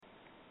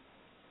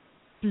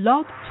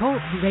Blog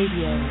Talk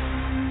Radio.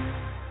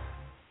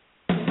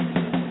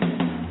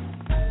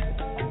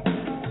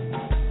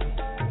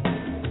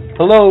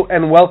 Hello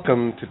and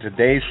welcome to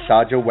today's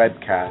Saja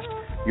webcast,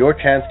 your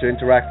chance to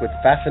interact with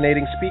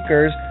fascinating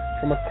speakers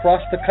from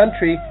across the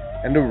country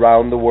and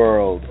around the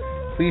world.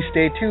 Please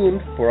stay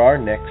tuned for our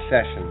next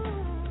session.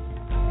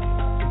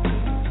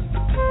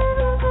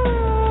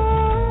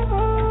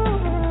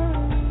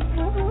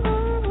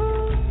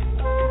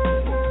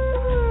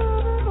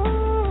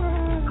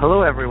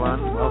 Hello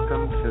everyone,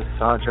 welcome to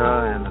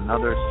Saja and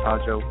another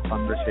Saja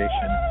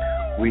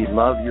conversation. We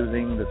love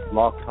using this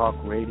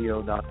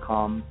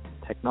blogtalkradio.com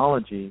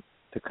technology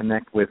to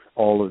connect with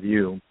all of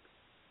you.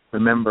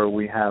 Remember,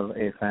 we have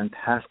a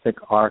fantastic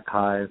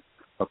archive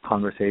of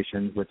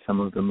conversations with some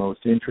of the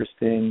most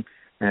interesting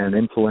and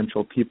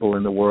influential people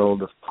in the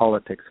world of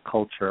politics,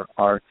 culture,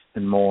 arts,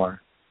 and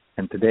more.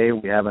 And today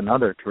we have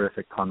another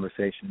terrific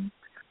conversation.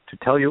 To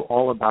tell you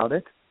all about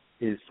it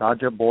is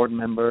Saja board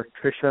member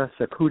Trisha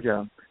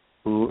Sakuja,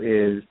 who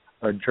is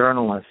a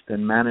journalist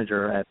and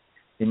manager at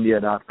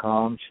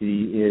India.com.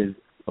 She is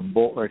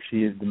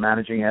the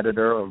managing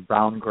editor of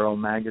Brown Girl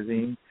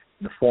magazine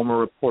and a former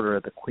reporter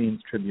at the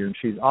Queen's Tribune.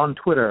 She's on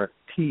Twitter,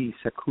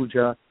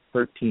 Tsakuja13,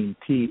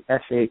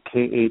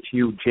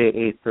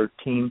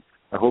 Tsakhuja13.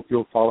 I hope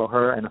you'll follow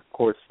her, and of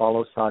course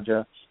follow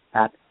Saja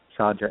at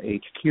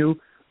SajaHQ.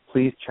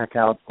 Please check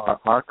out our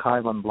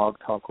archive on Blog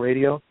Talk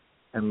Radio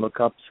and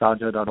look up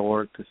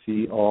saja.org to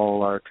see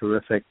all our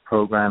terrific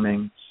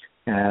programming,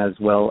 as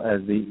well as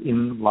the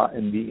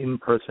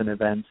in-person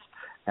events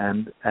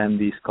and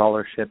the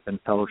scholarship and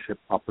fellowship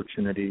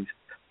opportunities.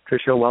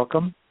 Tricia,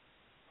 welcome.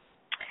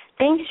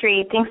 Thanks,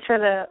 Sri. Thanks for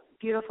the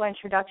beautiful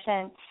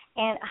introduction.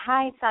 And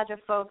hi, Saja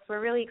folks.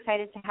 We're really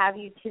excited to have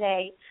you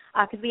today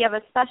because we have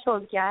a special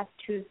guest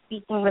who's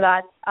speaking with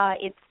us.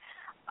 It's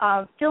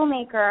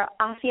filmmaker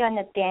Afia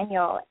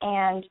Nathaniel,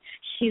 and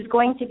she's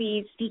going to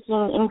be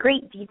speaking in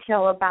great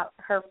detail about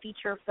her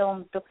feature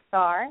film,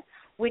 Dukhtar,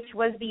 which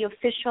was the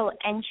official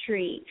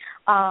entry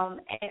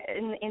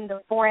in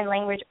the foreign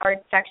language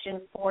arts section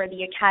for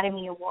the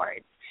Academy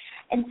Awards.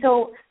 And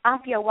so,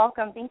 Afia,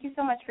 welcome. Thank you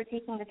so much for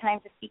taking the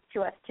time to speak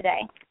to us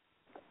today.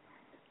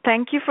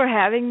 Thank you for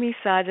having me,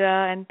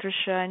 Saja and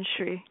Trisha and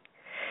Shri.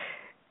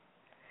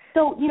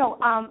 So,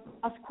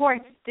 of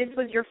course, this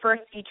was your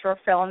first feature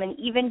film, and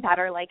even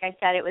better, like I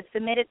said, it was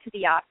submitted to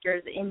the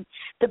Oscars in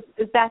the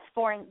Best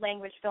Foreign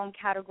Language Film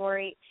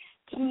category.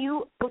 Can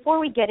you, before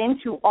we get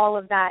into all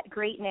of that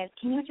greatness,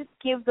 can you just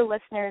give the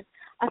listeners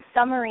a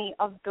summary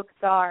of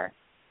Dukhtar?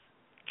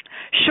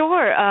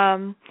 Sure.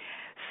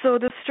 So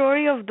the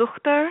story of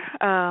Dukhtar,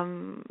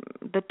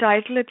 the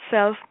title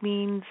itself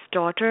means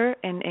daughter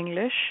in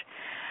English.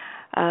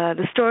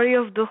 The story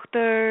of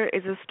Dukhtar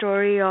is a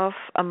story of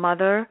a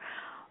mother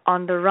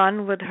on the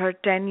run with her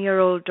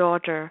 10-year-old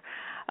daughter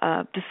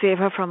to save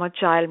her from a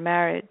child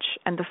marriage,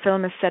 and the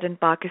film is set in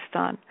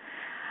Pakistan.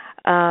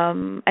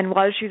 And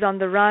while she's on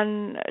the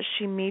run,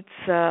 she meets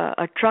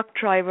a truck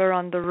driver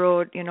on the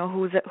road,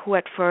 who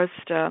at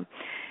first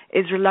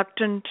is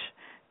reluctant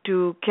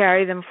to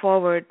carry them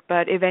forward,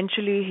 but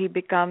eventually he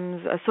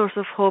becomes a source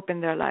of hope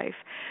in their life.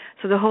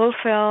 So the whole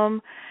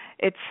film,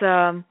 it's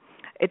a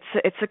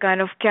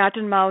kind of cat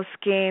and mouse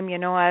game,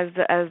 as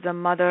the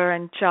mother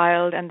and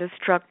child and this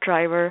truck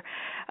driver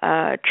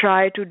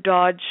try to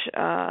dodge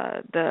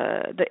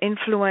the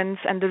influence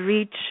and the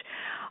reach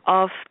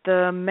of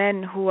the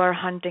men who are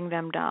hunting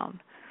them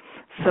down.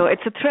 So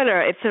it's a thriller,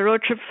 it's a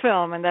road trip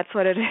film, and that's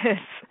what it is.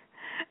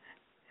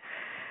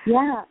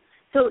 Yeah.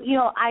 So,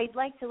 I'd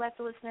like to let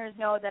the listeners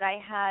know that I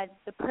had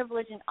the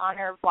privilege and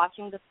honor of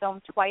watching the film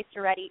twice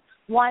already.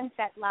 Once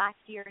at last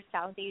year's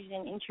South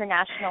Asian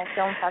International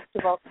Film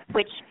Festival,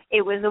 which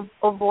it was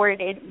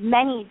awarded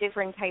many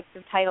different types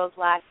of titles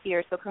last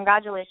year. So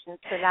congratulations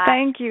for that.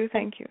 Thank you.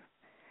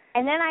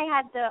 And then I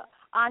had the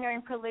honor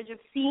and privilege of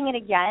seeing it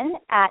again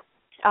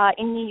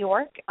in New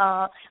York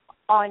on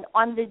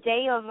the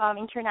day of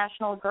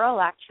International Girl,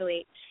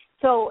 actually.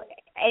 So,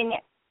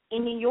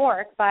 in New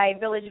York, by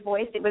Village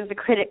Voice, it was the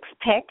critics'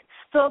 pick.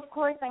 So, of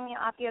course,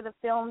 Afia, the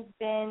film's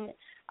been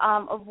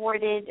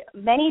awarded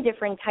many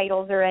different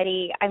titles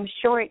already. I'm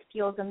sure it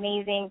feels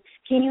amazing.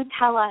 Can you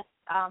tell us,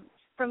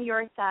 from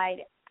your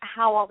side,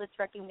 how all this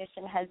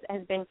recognition has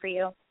been for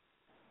you?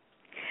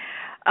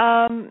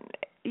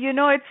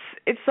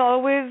 It's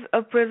always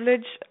a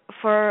privilege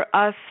for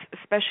us,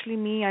 especially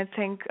me, I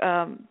think,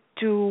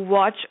 to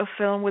watch a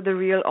film with a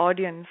real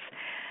audience.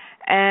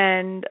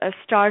 And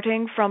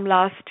starting from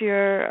last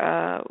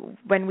year,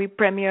 when we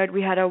premiered,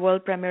 we had our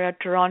world premiere at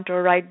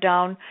Toronto, right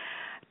down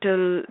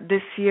till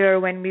this year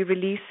when we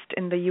released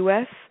in the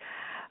U.S.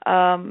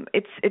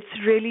 It's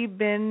really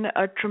been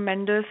a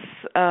tremendous,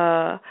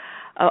 a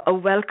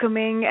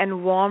welcoming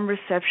and warm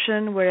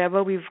reception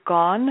wherever we've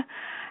gone,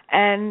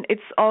 and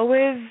it's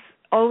always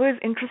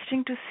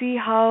interesting to see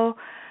how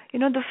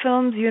the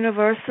film's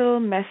universal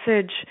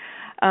message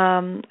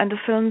and the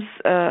film's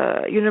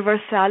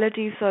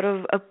universality sort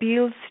of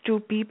appeals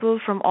to people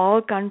from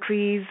all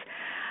countries.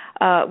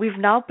 We've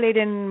now played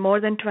in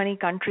more than 20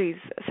 countries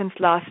since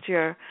last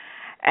year,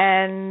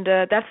 And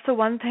that's the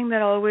one thing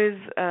that always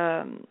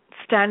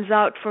stands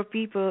out for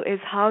people, is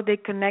how they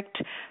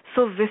connect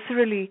so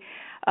viscerally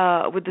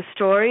with the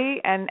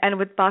story and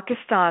with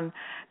Pakistan,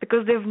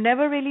 because they've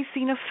never really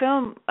seen a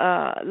film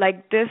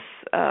like this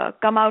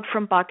come out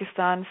from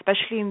Pakistan,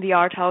 especially in the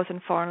art house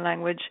and foreign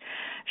language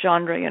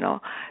genre,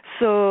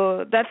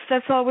 So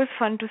that's always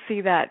fun to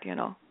see that,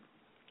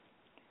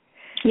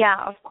 Yeah,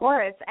 of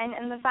course.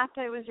 And the fact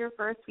that it was your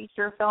first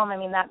feature film, I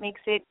mean, that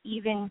makes it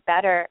even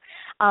better.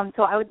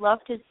 So I would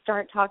love to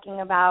start talking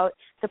about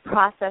the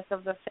process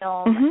of the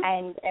film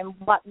and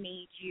what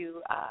made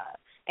you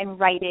and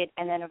write it,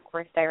 and then, of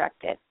course,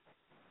 direct it.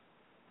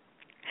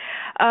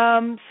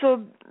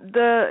 So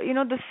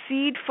the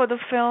seed for the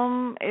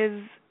film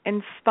is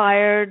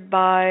inspired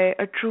by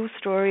a true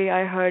story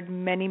I heard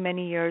many,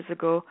 many years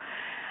ago.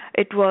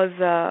 It was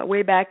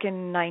way back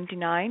in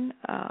 '99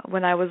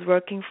 when I was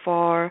working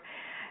for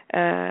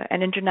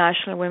an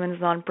international women's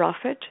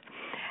nonprofit,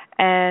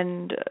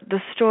 and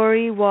the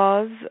story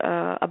was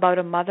about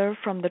a mother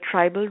from the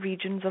tribal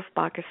regions of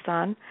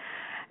Pakistan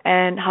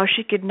and how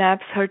she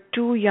kidnaps her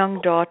 2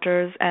 young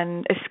daughters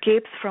and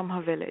escapes from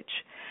her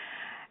village.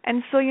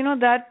 And so,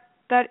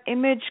 that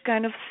image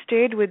kind of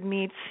stayed with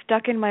me. It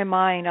stuck in my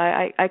mind.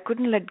 I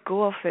couldn't let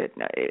go of it.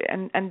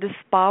 And this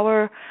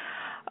power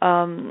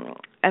and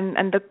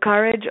the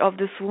courage of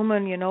this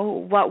woman,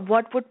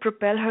 what would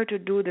propel her to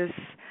do this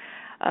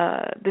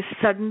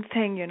sudden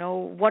thing,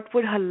 what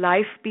would her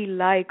life be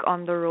like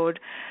on the road?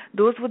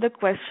 Those were the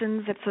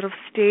questions that sort of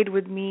stayed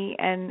with me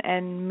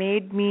and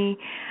made me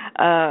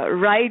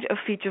write a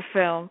feature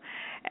film.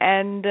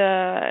 And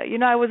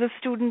I was a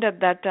student at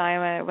that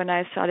time when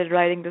I started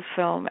writing this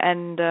film,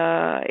 and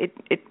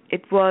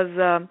it was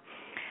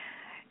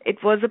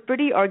a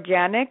pretty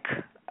organic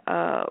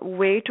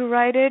way to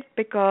write it,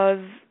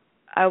 because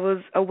I was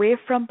away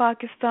from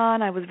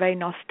Pakistan. I was very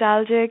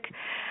nostalgic,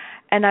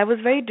 and I was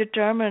very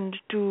determined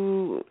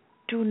to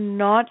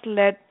not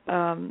let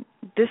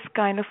this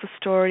kind of a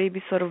story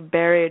be sort of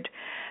buried,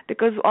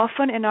 because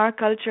often in our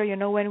culture,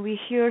 when we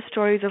hear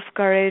stories of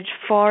courage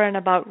for and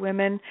about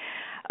women,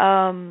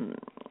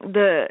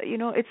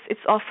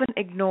 it's often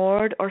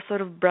ignored or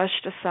sort of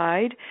brushed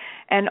aside,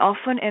 and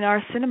often in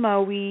our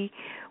cinema we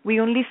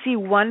only see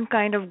one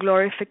kind of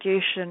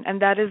glorification,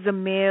 and that is the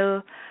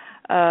male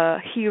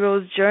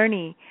hero's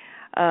journey,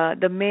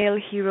 the male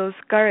hero's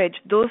courage.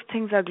 Those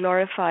things are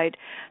glorified.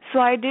 So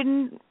I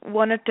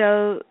wanted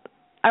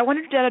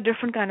to tell a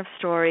different kind of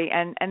story,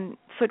 and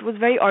so it was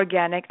very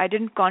organic. I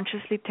didn't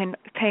consciously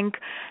think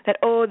that,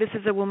 this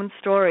is a woman's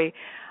story.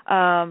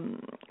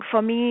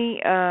 For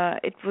me,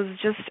 it was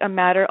just a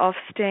matter of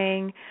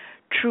staying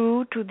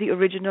true to the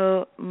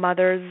original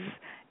mother's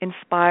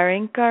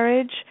inspiring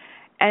courage,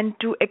 and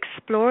to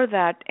explore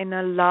that in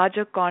a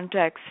larger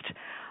context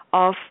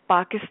of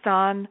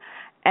Pakistan,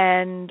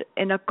 and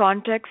in a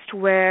context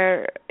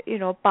where,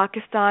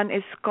 Pakistan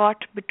is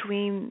caught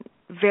between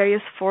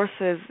various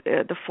forces,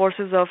 the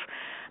forces of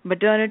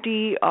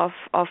modernity, of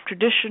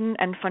tradition,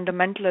 and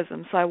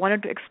fundamentalism. So I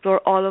wanted to explore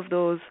all of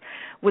those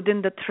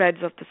within the threads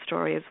of the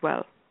story as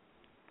well.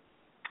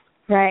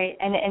 Right,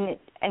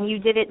 and you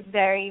did it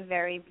very,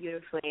 very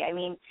beautifully. I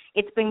mean,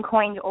 it's been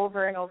coined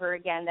over and over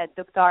again that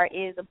Dukhtar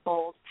is a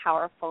bold,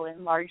 powerful,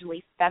 and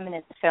largely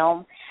feminist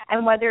film.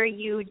 And whether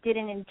you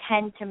didn't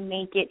intend to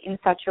make it in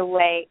such a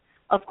way,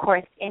 of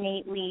course,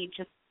 innately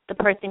just the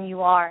person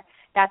you are,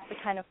 that's the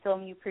kind of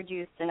film you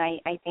produced, and I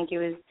think it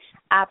was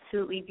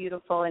absolutely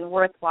beautiful and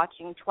worth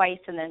watching twice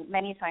and then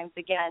many times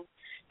again.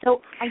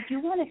 So I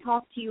do want to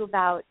talk to you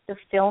about the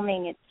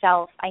filming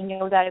itself. I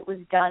know that it was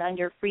done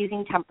under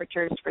freezing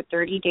temperatures for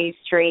 30 days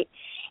straight,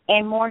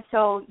 and more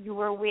so, you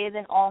were with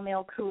an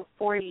all-male crew of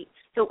 40.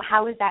 So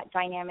how was that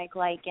dynamic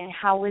like, and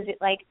how was it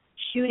like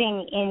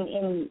shooting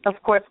in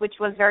of course, which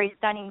was very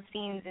stunning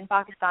scenes in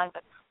Pakistan,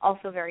 but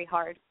also very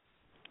hard?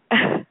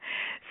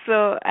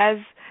 So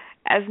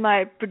as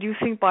my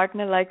producing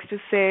partner likes to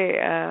say,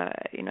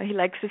 he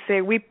likes to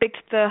say, we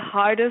picked the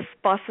hardest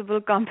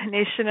possible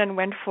combination and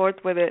went forth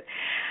with it.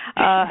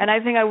 And I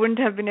think I wouldn't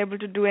have been able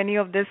to do any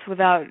of this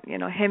without,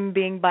 him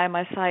being by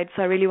my side.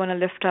 So I really want to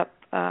lift up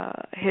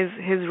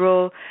his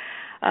role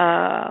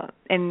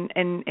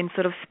in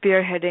sort of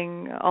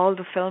spearheading all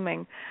the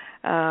filming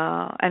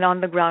and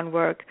on the ground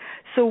work.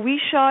 So we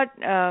shot,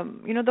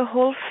 the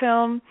whole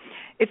film.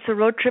 It's a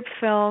road trip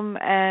film,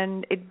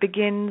 and it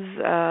begins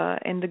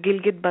in the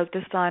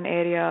Gilgit-Baltistan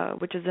area,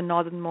 which is the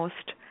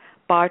northernmost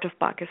part of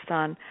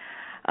Pakistan.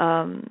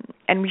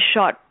 And we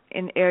shot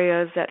in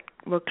areas that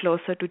were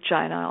closer to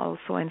China,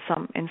 also in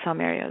some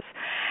areas.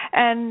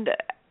 And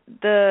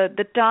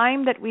the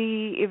time that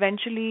we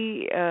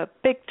eventually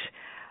picked,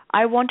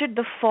 I wanted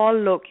the fall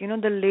look,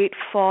 the late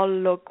fall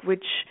look,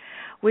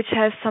 which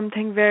has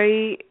something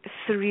very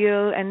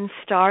surreal and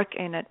stark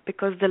in it,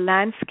 because the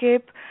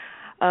landscape,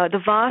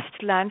 the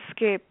vast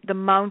landscape, the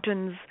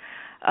mountains,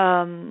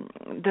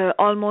 the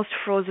almost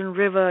frozen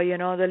river,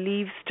 the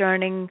leaves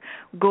turning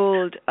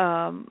gold,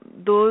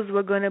 those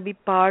were going to be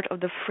part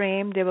of the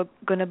frame. They were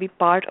going to be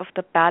part of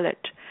the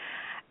palette.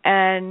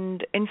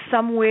 And in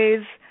some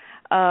ways,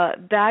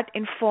 that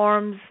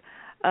informs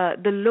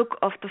the look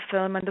of the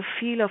film and the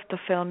feel of the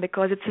film,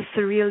 because it's a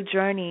surreal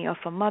journey of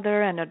a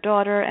mother and a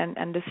daughter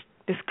and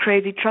this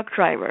crazy truck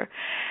driver.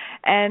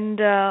 And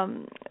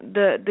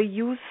the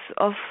use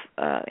of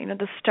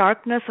the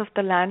starkness of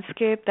the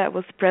landscape that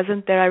was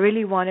present there, I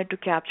really wanted to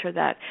capture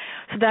that.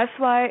 So that's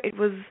why it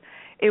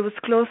was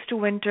close to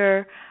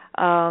winter.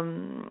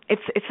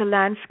 It's a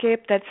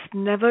landscape that's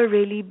never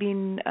really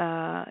been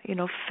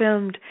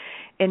filmed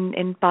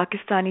in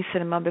Pakistani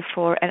cinema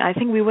before, and I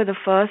think we were the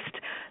first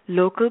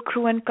local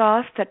crew and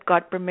cast that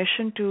got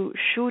permission to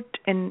shoot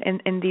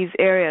in these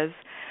areas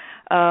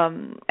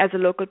as a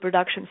local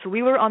production. So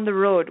we were on the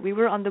road. We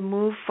were on the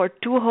move for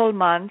 2 whole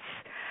months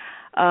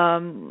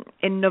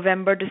in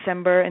November,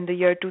 December in the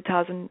year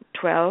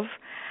 2012.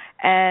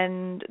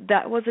 And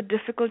that was a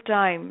difficult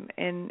time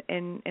in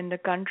the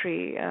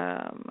country.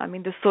 I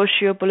mean, the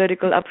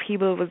socio-political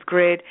upheaval was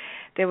great.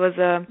 There was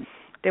a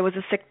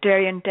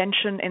sectarian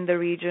tension in the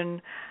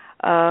region.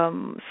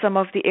 Some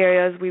of the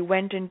areas we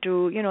went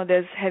into,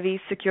 there's heavy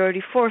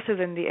security forces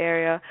in the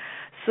area.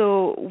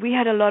 So we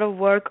had a lot of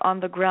work on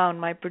the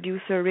ground. My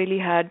producer really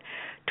had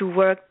to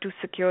work to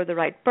secure the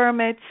right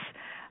permits,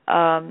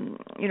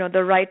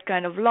 the right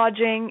kind of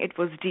lodging. It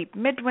was deep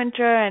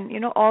midwinter, and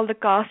all the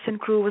cast and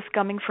crew was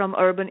coming from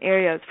urban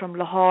areas, from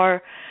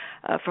Lahore,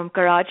 from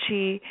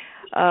Karachi,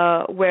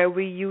 where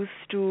we used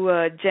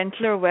to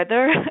gentler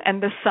weather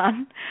and the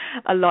sun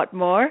a lot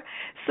more.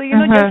 So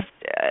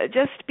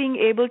just being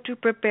able to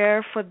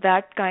prepare for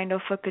that kind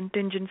of a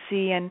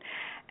contingency and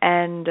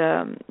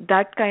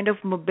that kind of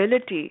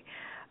mobility.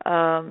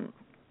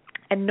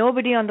 And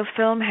nobody on the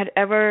film had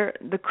ever,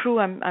 the crew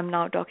I'm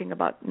now talking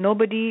about,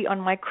 nobody on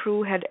my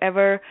crew had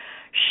ever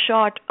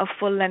shot a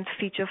full-length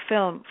feature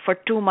film for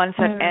 2 months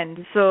at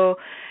end. So,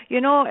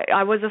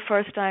 I was a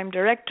first-time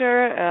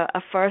director,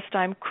 a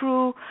first-time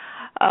crew.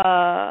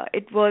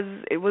 It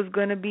was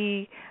going to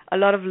be a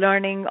lot of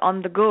learning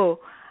on the go,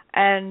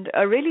 and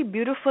a really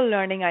beautiful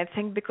learning, I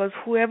think, because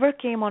whoever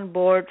came on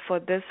board for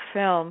this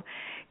film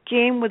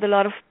came with a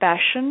lot of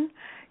passion,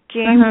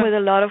 came with a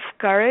lot of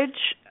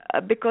courage,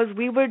 because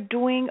we were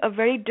doing a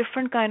very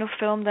different kind of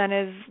film than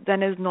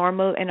is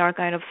normal in our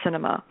kind of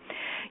cinema.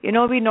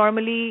 We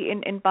normally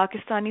in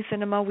Pakistani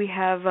cinema we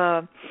have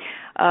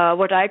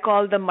what I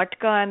call the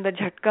matka and the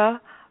jhatka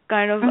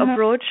kind of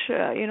approach.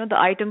 The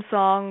item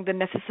song, the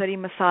necessary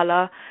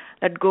masala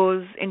that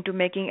goes into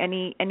making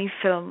any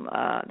film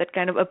that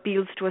kind of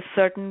appeals to a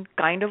certain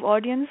kind of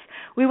audience.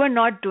 We were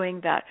not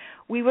doing that.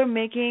 We were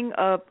making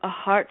a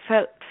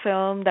heartfelt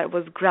film that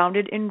was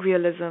grounded in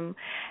realism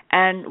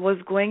and was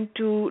going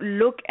to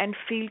look and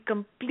feel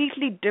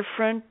completely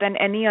different than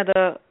any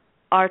other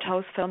art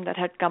house film that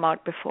had come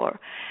out before.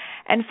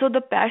 And so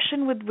the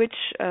passion with which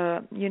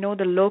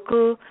the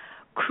local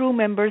crew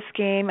members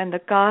came and the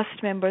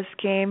cast members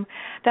came,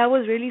 that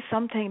was really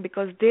something,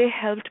 because they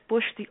helped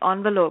push the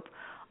envelope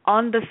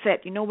on the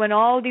set. When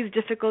all these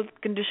difficult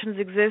conditions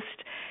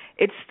exist,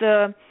 it's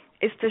the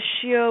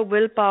sheer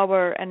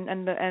willpower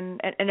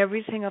and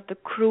everything of the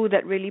crew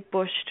that really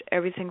pushed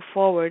everything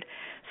forward.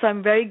 So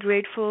I'm very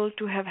grateful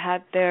to have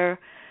had their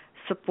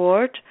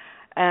support.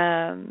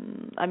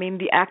 I mean,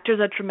 the actors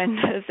are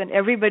tremendous, and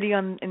everybody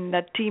in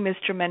that team is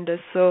tremendous.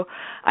 So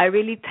I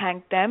really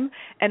thank them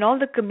and all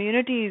the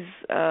communities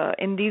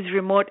in these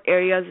remote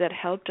areas that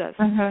helped us,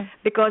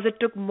 because it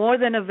took more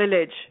than a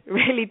village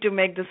really to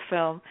make this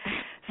film.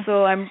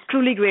 So I'm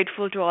truly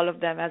grateful to all of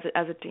them as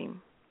a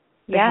team.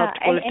 They helped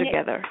pull it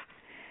together.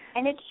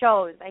 And it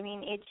shows. I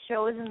mean, it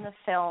shows in the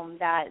film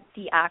that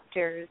the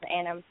actors,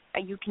 and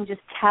you can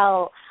just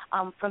tell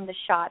from the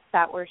shots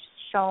that were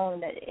shown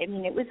that, I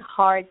mean, it was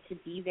hard to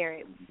be there.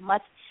 It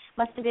must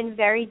have been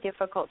very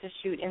difficult to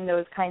shoot in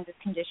those kinds of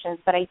conditions.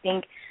 But I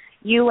think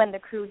you and the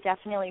crew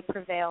definitely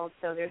prevailed,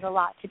 so there's a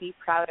lot to be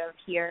proud of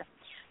here.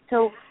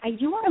 So I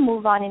do want to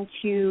move on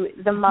into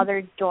the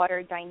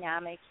mother-daughter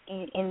dynamic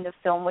in the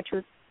film, which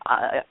was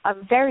a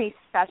very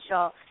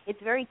special.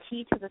 It's very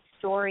key to the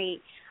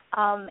story.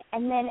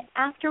 And then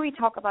after we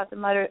talk about the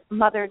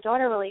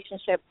mother-daughter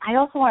relationship, I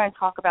also want to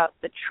talk about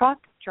the truck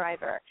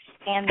driver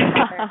and the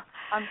mother.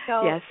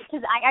 Yes.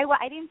 Because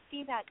I didn't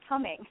see that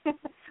coming.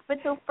 But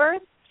so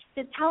first,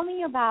 to tell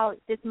me about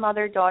this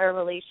mother-daughter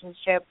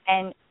relationship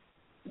and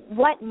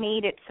what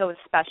made it so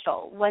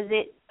special. Was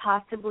it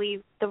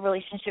possibly the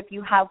relationship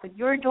you have with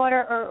your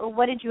daughter, or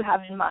what did you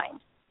have in mind?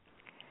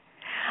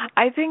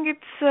 I think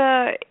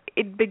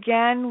it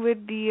began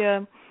with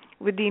the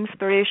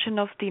inspiration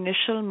of the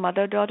initial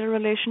mother-daughter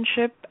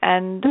relationship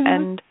and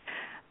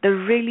the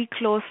really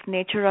close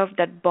nature of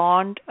that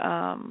bond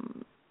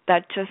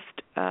that just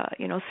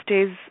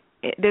stays.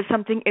 There's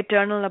something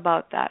eternal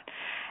about that,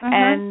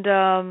 and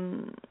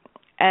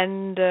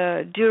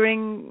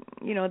during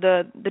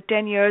the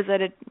 10 years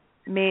that it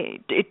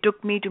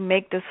took me to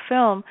make this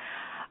film,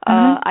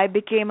 I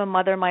became a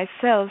mother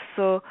myself,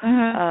 so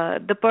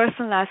the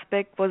personal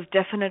aspect was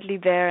definitely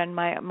there, and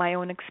my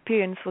own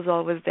experience was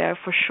always there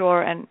for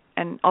sure, and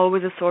and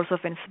always a source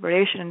of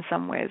inspiration in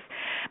some ways.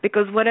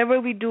 Because whatever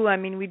we do, I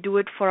mean, we do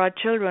it for our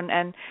children,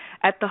 and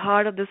at the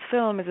heart of this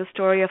film is a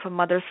story of a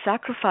mother's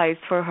sacrifice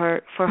for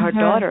her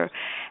daughter.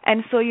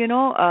 And so,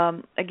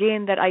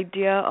 again, that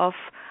idea of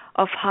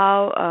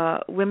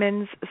how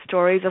women's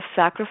stories of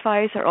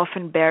sacrifice are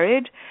often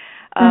buried.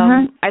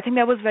 I think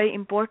that was very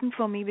important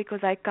for me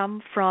because I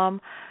come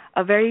from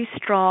a very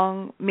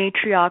strong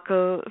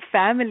matriarchal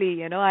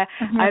family.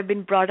 I've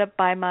been brought up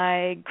by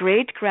my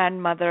great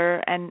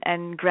grandmother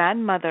and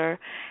grandmother,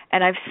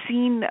 and I've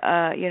seen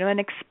and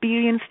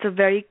experienced the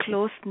very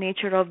close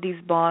nature of these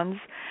bonds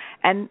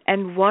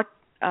and what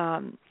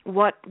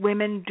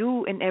women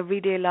do in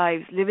everyday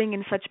lives, living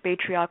in such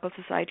patriarchal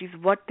societies,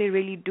 what they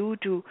really do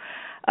to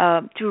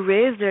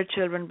raise their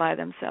children by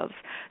themselves.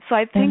 So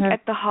I think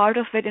at the heart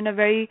of it, in a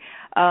very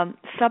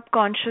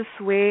subconscious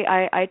way,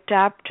 I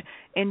tapped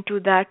into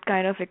that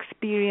kind of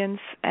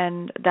experience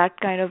and that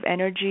kind of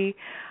energy,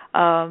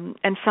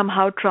 and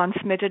somehow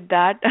transmitted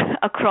that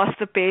across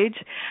the page.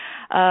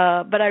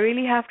 But I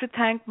really have to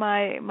thank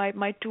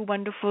my two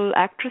wonderful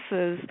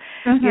actresses.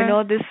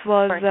 This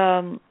was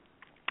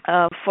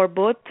for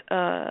both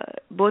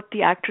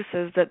the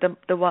actresses,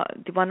 the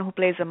one who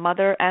plays the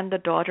mother and the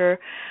daughter.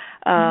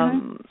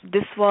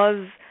 This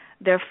was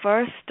their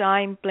first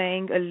time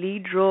playing a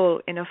lead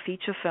role in a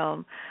feature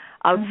film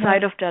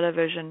outside of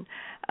television.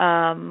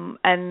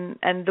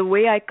 And the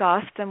way I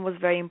cast them was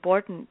very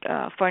important.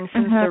 For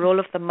instance, the role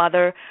of the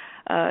mother,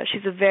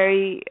 she's a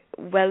very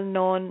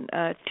well-known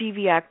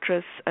TV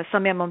actress,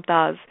 Samia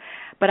Mumtaz.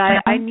 But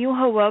I knew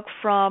her work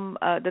from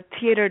the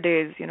theater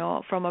days,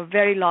 from a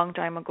very long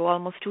time ago,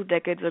 almost 2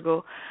 decades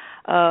ago,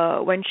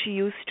 when she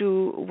used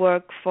to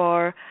work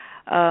for,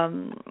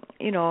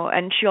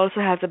 and she also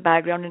has a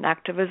background in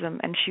activism,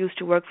 and she used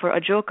to work for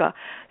Ajoka.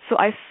 So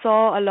I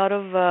saw a lot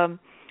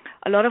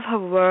of her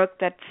work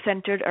that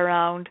centered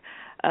around,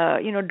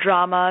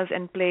 dramas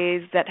and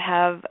plays that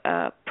have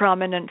a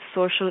prominent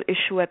social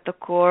issue at the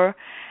core,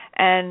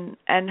 and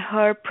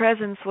her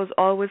presence was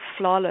always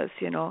flawless,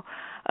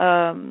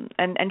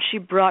 and she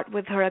brought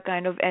with her a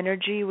kind of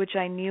energy which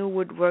I knew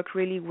would work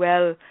really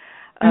well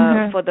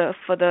for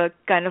the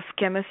kind of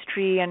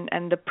chemistry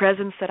and the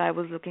presence that I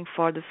was looking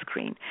for the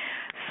screen.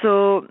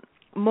 So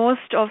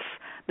most of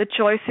the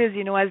choices,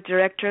 as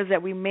directors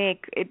that we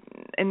make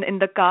in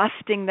the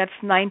casting, that's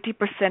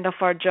 90% of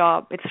our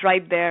job. It's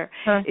right there.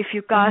 If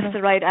you cast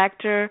the right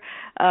actor,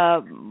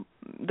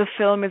 the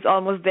film is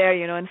almost there,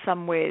 in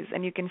some ways,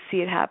 and you can see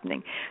it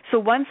happening. So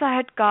once I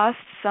had cast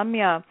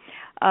Samia,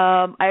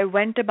 I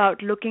went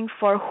about looking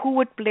for who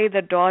would play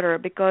the daughter,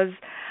 because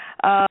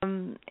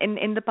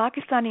in the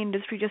Pakistani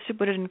industry, just to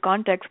put it in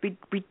context,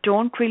 we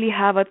don't really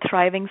have a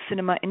thriving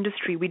cinema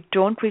industry. We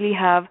don't really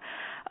have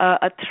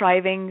a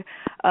thriving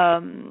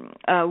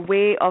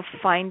way of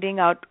finding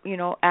out,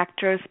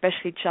 actors,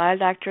 especially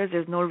child actors.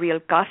 There's no real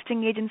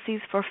casting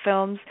agencies for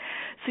films.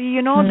 So,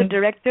 the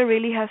director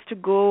really has to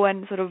go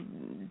and sort of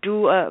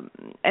do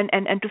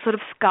and to sort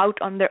of scout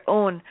on their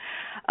own.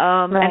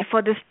 And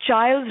for this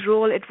child's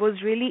role, it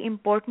was really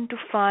important to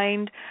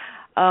find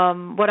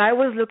what I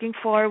was looking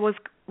for was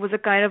a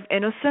kind of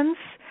innocence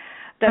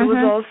that was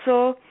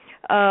also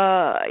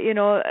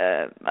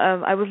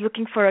I was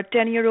looking for a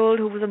 10-year-old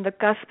who was on the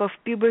cusp of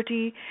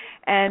puberty,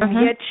 and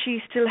yet she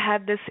still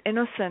had this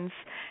innocence.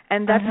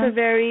 And that's a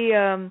very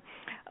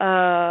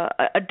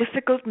a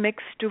difficult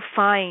mix to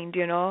find,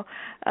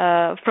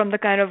 from the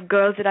kind of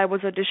girls that I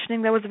was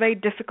auditioning. That was a very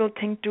difficult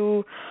thing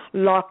to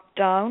lock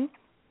down,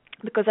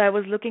 because I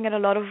was looking at a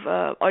lot of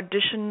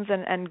auditions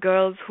and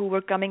girls who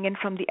were coming in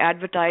from the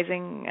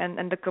advertising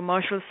and the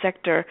commercial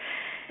sector,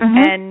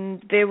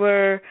 and they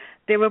were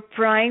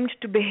primed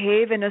to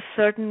behave in a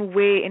certain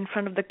way in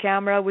front of the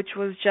camera, which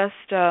was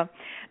just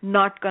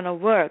not going to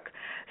work.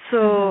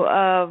 So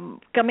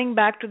coming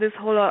back to this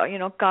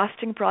whole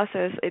casting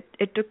process,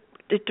 it took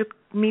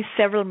me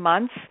several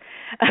months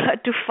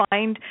to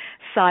find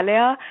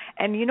Saleh,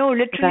 and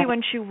literally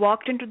when she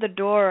walked through the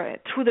door,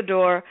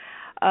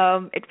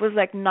 it was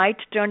like night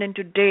turned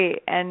into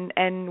day, and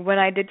when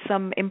I did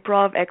some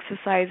improv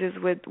exercises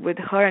with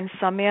her and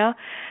Samia,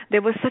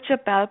 there was such a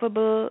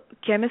palpable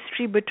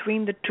chemistry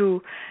between the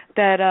two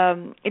that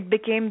it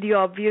became the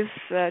obvious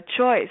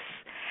choice.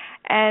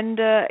 And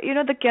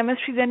the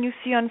chemistry then you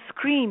see on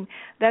screen,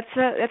 that's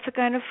a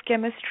kind of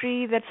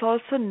chemistry that's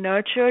also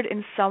nurtured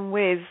in some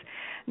ways.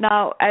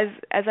 Now, as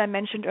I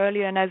mentioned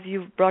earlier, and as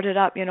you've brought it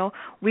up,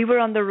 we were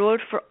on the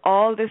road for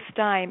all this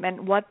time,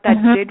 and what that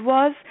did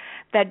was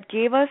that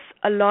gave us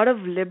a lot of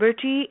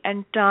liberty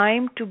and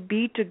time to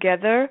be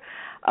together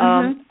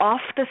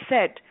off the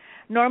set.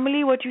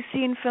 Normally what you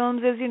see in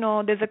films is,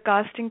 there's a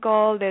casting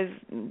call, there's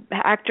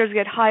actors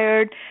get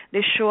hired,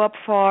 they show up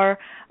for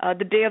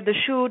the day of the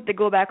shoot, they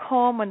go back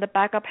home when the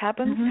pack-up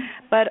happens.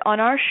 But on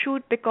our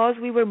shoot, because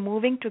we were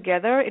moving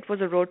together, it was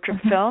a road trip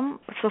film.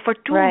 So for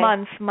 2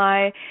 months,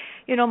 my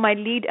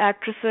lead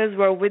actresses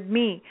were with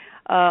me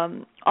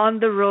on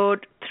the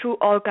road through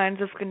all kinds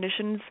of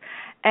conditions.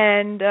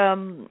 And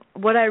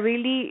what I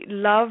really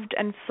loved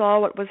and saw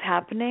what was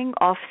happening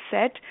off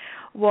set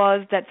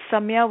was that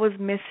Samya was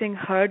missing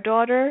her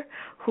daughter,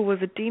 who was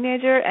a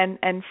teenager, and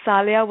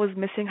Salia was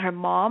missing her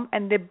mom,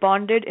 and they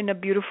bonded in a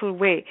beautiful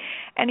way.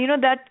 And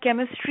that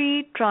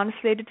chemistry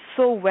translated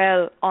so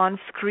well on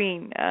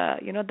screen.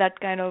 That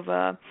kind of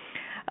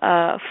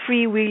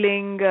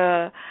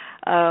freewheeling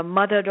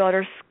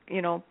mother-daughter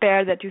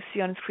pair that you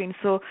see on screen.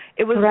 So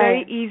it was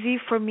very easy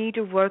for me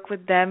to work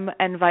with them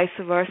and vice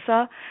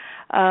versa.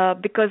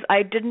 Because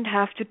I didn't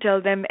have to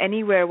tell them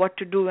anywhere what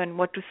to do and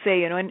what to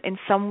say. In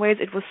some ways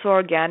it was so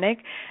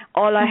organic.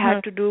 All I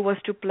had to do was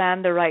to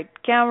plan the right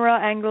camera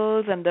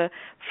angles and the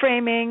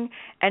framing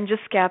and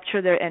just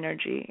capture their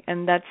energy.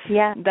 And that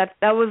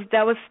was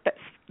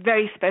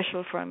very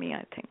special for me,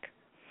 I think.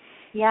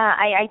 Yeah,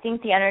 I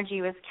think the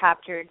energy was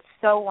captured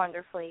so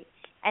wonderfully.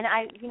 And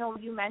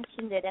you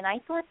mentioned it, and I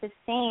thought the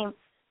same.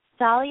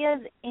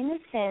 Salia's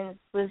innocence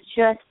was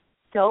just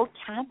so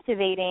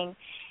captivating.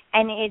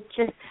 And it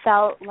just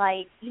felt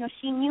like,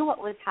 she knew what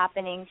was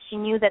happening. She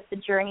knew that the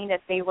journey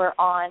that they were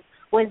on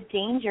was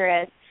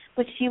dangerous,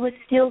 but she was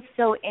still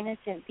so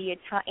innocent the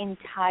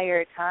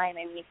entire time.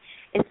 I mean,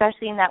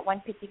 especially in that one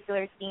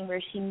particular scene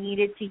where she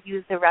needed to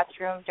use the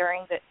restroom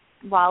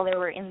while they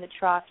were in the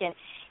truck. And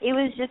it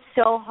was just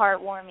so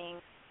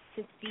heartwarming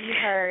to see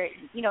her,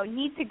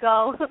 need to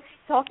go,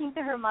 talking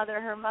to her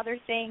mother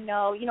saying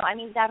no.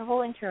 That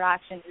whole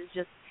interaction is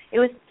it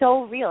was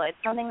so real.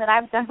 It's something that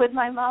I've done with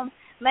my mom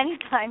many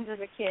times as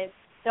a kid.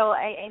 So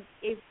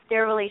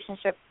their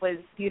relationship was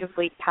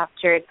beautifully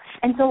captured.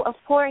 And so, of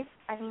course,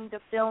 the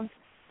film's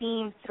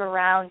theme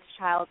surrounds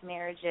child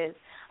marriages,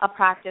 a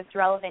practice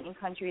relevant in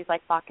countries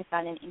like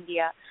Pakistan and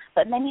India.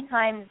 But many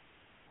times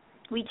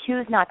we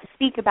choose not to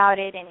speak about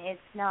it, and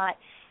it's not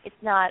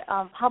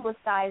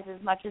publicized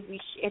as much as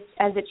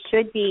as it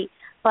should be.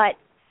 But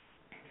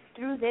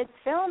through this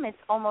film,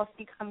 it's almost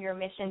become your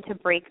mission to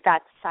break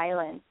that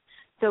silence.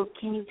 So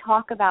can you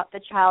talk about the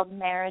child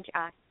marriage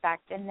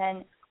aspect, and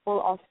then we'll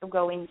also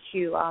go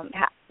into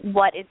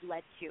what it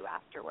led to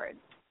afterwards.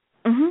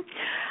 Mm-hmm.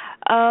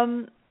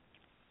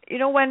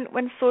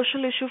 When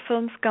social issue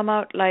films come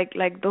out like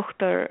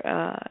Dukhtar,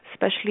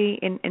 especially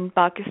in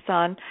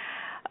Pakistan,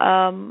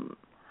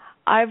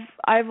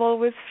 I've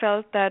always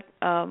felt that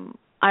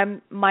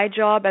my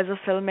job as a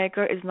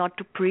filmmaker is not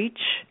to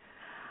preach.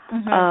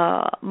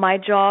 Mm-hmm. My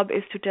job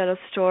is to tell a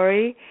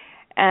story,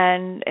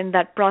 and in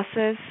that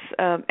process,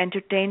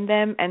 entertain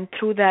them, and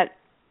through that,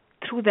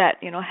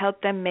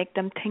 help them, make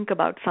them think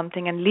about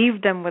something, and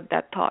leave them with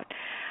that thought.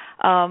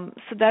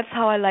 So that's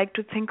how I like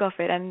to think of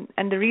it, and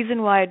the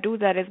reason why I do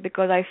that is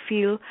because I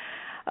feel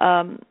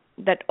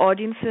that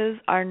audiences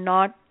are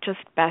not just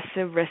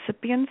passive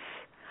recipients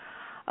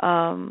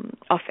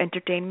of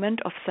entertainment,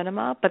 of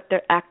cinema, but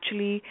they're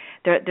actually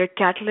they're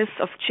catalysts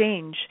of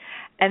change,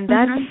 and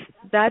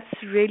that's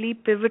really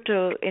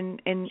pivotal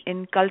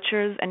in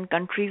cultures and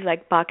countries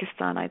like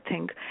Pakistan. I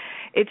think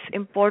it's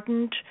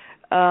important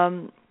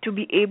to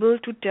be able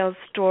to tell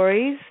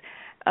stories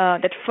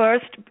that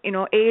first,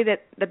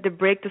 that they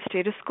break the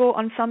status quo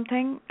on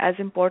something as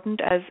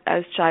important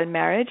as child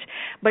marriage,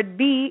 but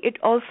B, it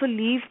also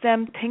leaves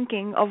them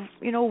thinking of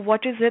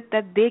what is it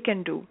that they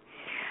can do.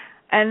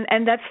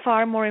 And that's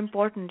far more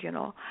important,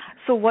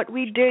 So what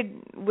we did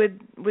with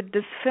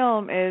this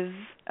film is,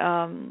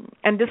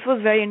 and this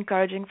was very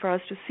encouraging for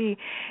us to see,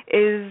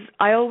 is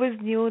I always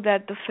knew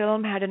that the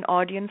film had an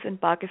audience in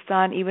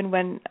Pakistan, even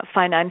when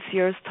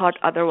financiers thought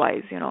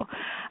otherwise,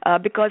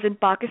 because in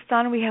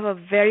Pakistan we have a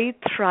very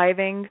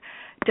thriving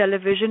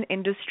television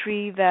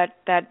industry that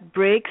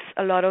breaks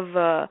a lot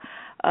of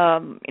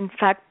in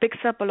fact picks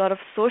up a lot of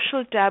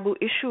socially taboo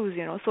issues.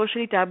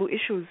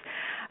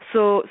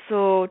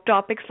 So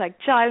topics like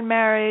child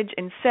marriage,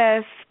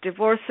 incest,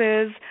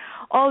 divorces,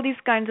 all these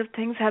kinds of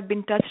things have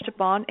been touched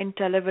upon in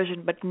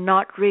television, but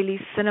not really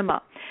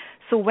cinema.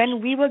 So when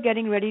we were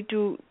getting ready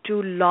to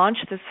launch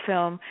this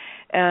film,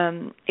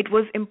 it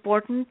was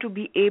important to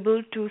be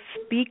able to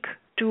speak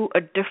to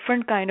a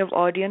different kind of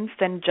audience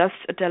than just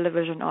a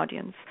television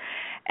audience.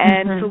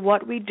 And so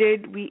what we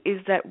did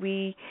is that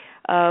we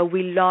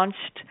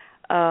launched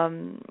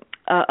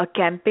a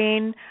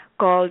campaign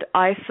called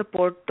I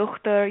Support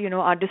Dukhtar.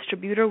 Our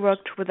distributor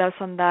worked with us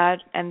on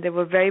that, and they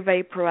were very,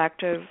 very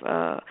proactive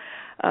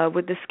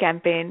with this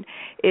campaign.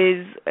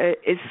 Is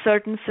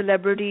certain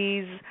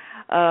celebrities,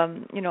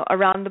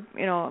 around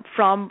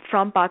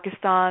from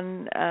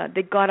Pakistan,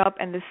 they got up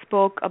and they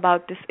spoke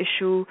about this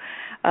issue.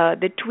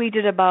 They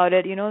tweeted about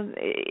it.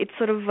 It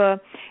sort of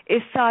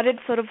it started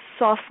sort of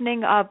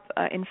softening up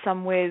in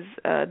some ways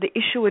the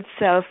issue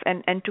itself,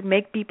 and to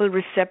make people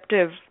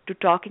receptive to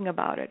talking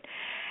about it.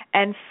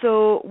 And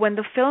so when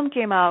the film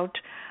came out,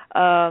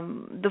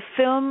 the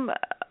film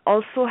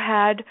also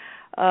had,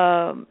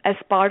 as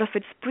part of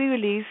its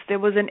pre-release, there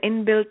was an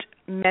inbuilt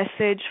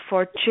message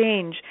for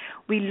change.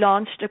 We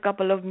launched a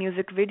couple of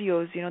music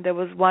videos. There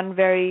was one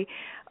very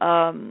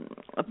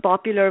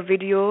popular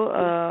video,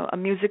 a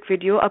music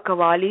video, a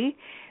qawwali,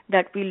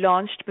 that we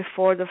launched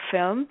before the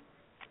film,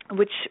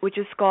 which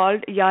is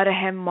called Ya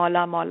Rahem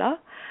Maula Maula.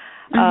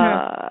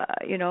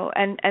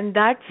 And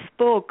that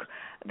spoke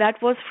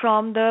that was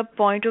from the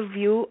point of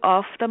view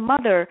of the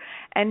mother.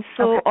 And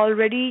so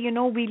already,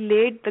 we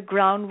laid the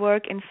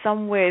groundwork in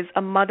some ways,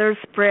 a mother's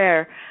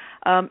prayer.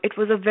 It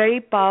was a very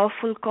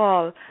powerful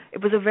call.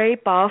 It was a very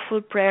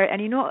powerful prayer.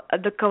 And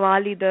the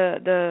Qawwali,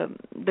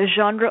 the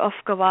genre of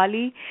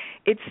Qawwali,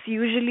 it's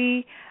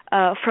usually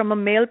from a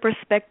male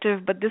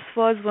perspective, but this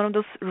was one of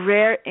those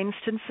rare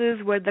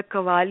instances where the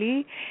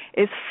Qawwali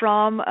is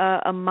from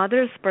a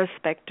mother's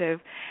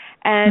perspective.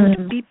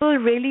 And people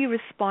really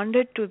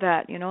responded to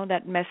that,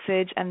 that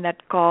message and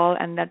that call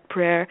and that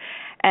prayer.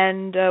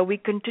 And we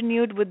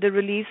continued with the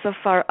release of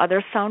our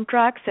other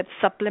soundtracks that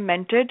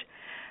supplemented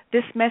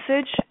this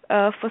message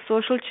for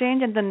social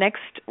change. And the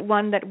next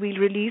one that we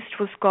released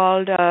was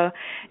called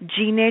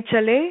Jeene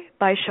Chale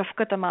by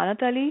Shafqat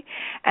Amanat Ali.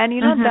 And,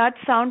 that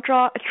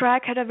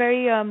soundtrack had a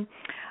very an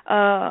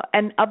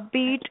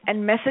upbeat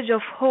and message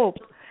of hope.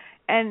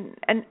 And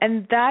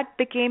that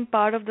became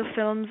part of the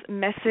film's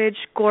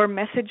core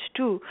message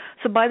too.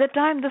 So by the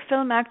time the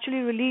film actually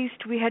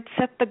released, we had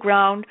set the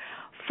ground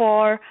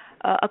for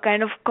a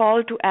kind of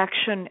call to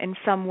action in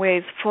some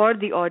ways for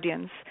the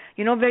audience,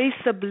 very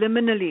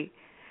subliminally.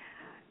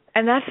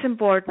 And that's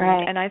important.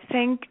 Right. And I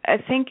think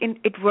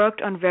it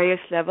worked on various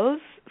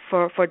levels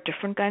for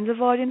different kinds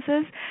of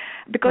audiences,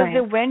 because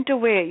they went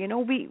away.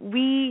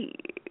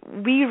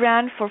 We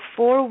ran for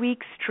 4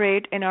 weeks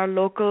straight in our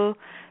local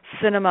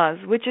cinemas,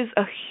 which is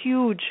a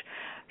huge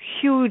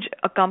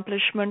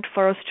accomplishment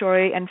for a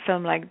story and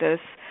film like this,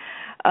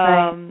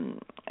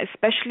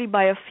 especially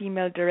by a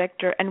female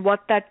director. And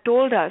what that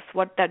told us,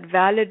 what that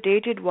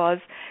validated, was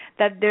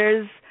that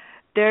there's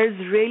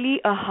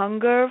really a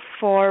hunger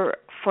for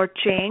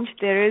change.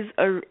 There is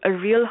a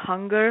real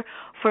hunger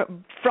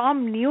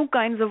from new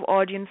kinds of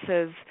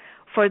audiences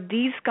for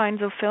these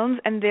kinds of films,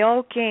 and they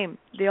all came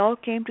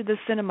to the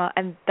cinema,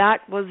 and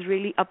that was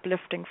really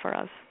uplifting for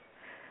us.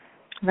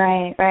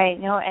 Right.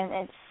 No, and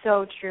it's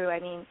so true. I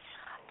mean,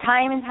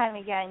 time and time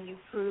again, you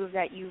prove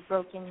that you've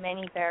broken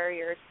many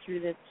barriers through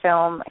this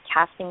film,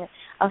 casting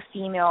a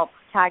female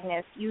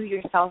protagonist, you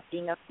yourself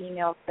being a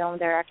female film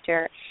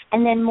director,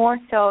 and then more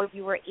so,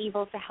 you were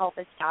able to help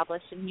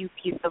establish a new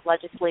piece of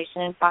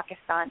legislation in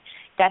Pakistan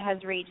that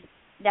has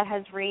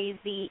raised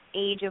the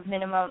age of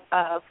minimum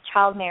of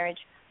child marriage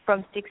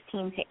from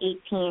 16 to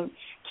 18. Can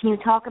you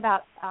talk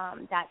about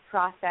that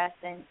process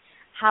and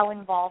how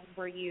involved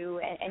were you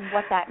and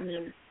what that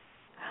means?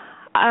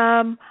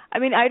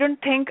 I don't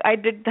think I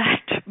did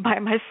that by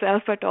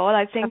myself at all.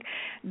 I think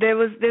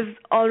there's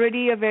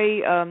already a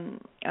very,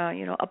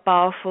 a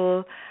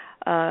powerful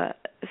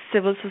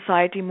civil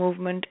society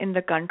movement in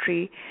the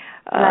country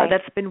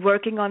that's been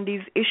working on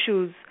these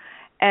issues.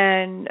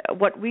 And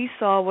what we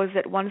saw was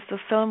that once the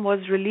film was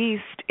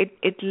released,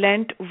 it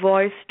lent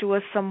voice to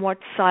a somewhat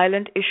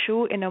silent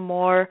issue in a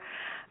more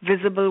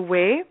visible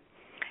way,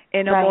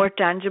 in a more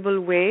tangible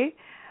way.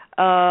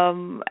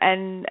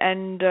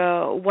 And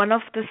one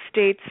of the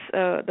states,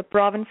 the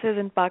provinces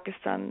in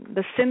Pakistan,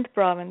 the Sindh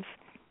province,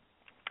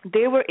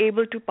 they were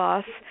able to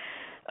pass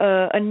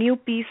a new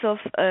piece of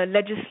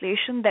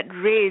legislation that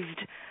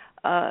raised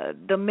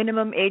the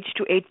minimum age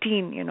to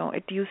 18.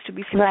 It used to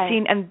be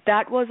 16, and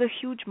that was a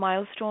huge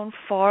milestone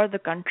for the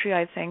country,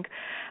 I think,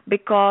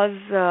 because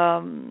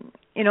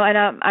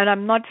and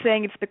I'm not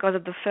saying it's because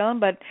of the film,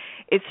 but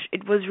it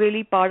was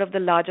really part of the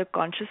larger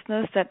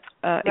consciousness that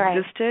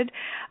existed.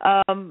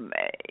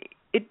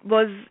 It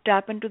was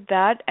tap into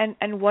that,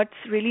 and what's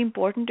really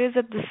important is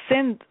that the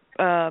Sindh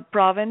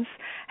province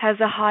has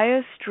the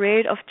highest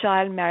rate of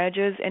child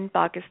marriages in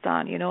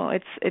Pakistan.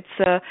 It's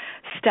a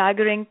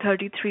staggering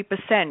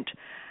 33%.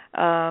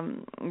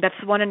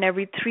 That's 1 in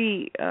every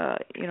 3.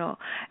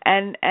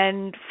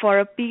 And for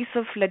a piece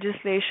of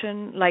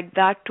legislation like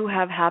that to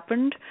have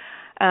happened,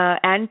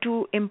 and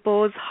to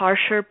impose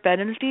harsher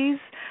penalties,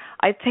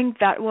 I think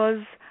that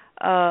was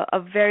a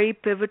very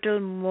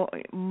pivotal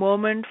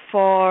moment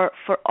for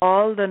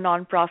all the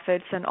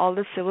nonprofits and all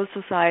the civil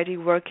society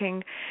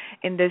working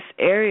in this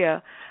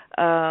area,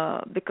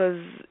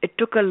 because it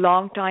took a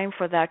long time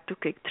for that to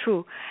kick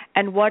through.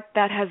 And what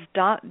that has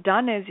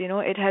done is,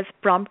 it has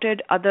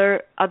prompted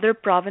other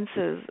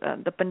provinces,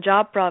 the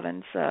Punjab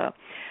province, the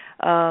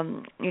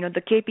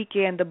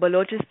KPK and the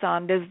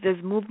Balochistan.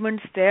 There's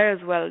movements there as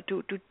well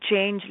to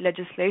change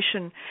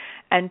legislation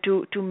and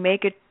to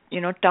make it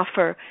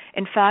tougher.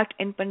 In fact,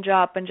 in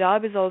Punjab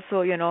is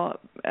also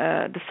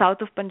the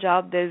south of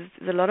Punjab. There's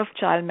a lot of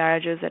child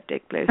marriages that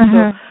take place.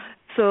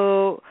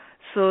 So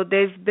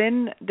there's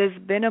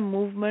been a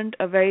movement,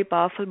 a very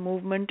powerful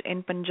movement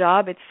in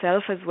Punjab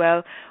itself as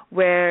well,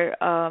 where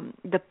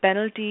the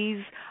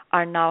penalties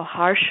are now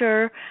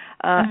harsher,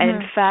 and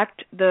in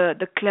fact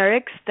the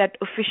clerics that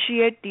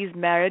officiate these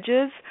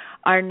marriages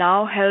are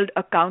now held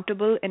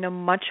accountable in a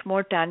much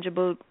more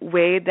tangible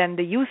way than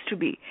they used to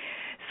be.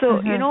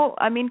 So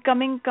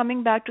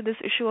coming back to this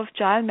issue of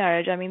child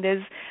marriage,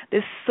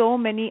 there's so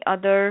many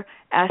other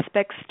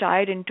aspects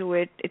tied into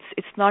it.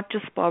 It's not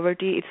just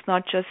poverty, it's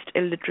not just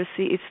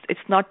illiteracy,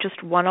 it's not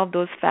just one of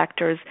those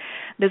factors.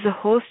 There's a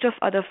host of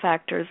other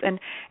factors,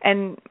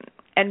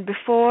 and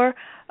before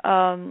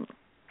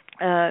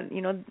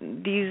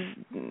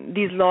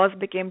these laws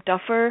became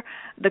tougher,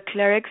 the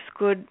clerics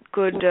could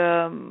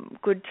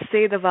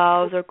say the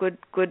vows or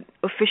could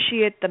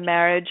officiate the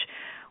marriage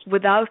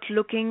without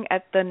looking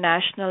at the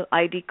national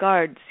ID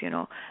cards.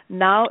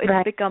 Now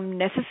it's become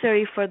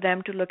necessary for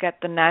them to look at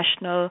the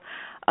national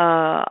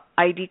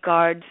ID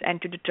cards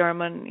and to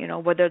determine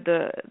whether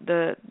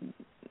the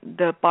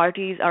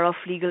parties are of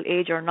legal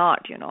age or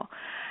not.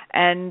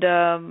 And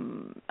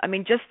I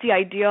mean, just the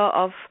idea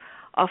of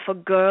a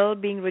girl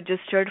being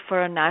registered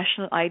for a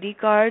national ID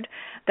card,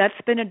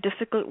 that's been a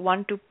difficult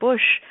one to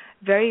push.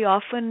 Very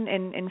often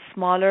in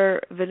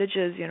smaller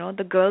villages,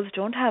 the girls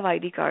don't have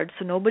ID cards,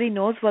 so nobody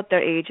knows what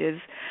their age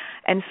is.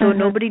 And so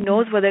nobody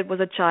knows whether it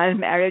was a child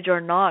marriage or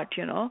not,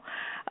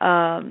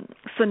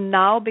 So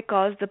now,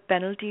 because the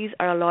penalties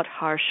are a lot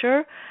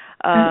harsher,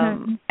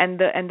 and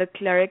the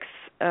clerics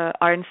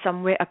are in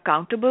some way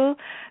accountable,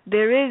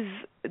 there is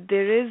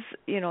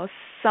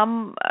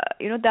some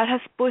that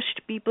has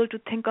pushed people to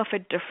think of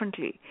it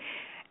differently,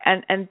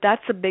 and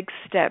that's a big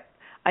step.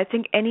 I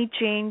think any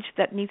change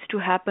that needs to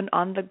happen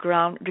on the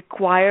ground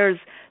requires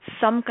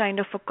some kind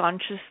of a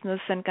consciousness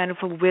and kind of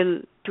a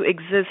will to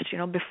exist,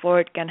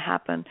 before it can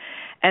happen.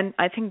 And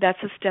I think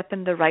that's a step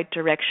in the right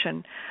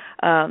direction.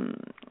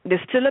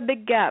 There's still a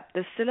big gap.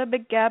 There's still a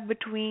big gap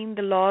between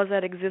the laws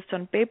that exist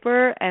on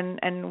paper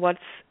and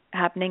what's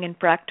happening in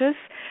practice.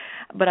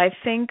 But I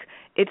think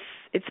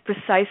it's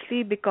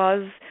precisely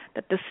because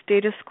that the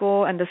status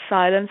quo and the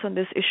silence on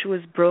this issue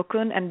is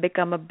broken and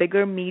become a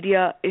bigger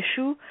media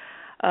issue,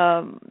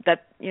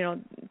 that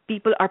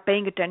people are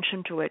paying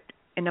attention to it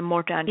in a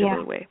more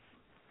tangible way.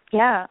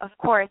 Yeah, of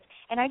course.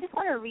 And I just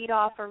want to read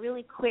off a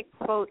really quick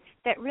quote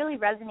that really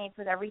resonates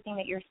with everything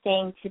that you're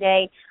saying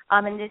today.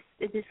 And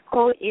this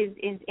quote is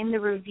in the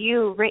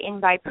review written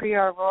by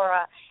Priya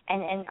Arora,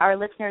 and our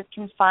listeners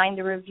can find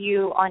the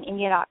review on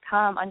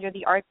India.com under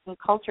the Arts and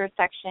Culture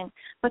section.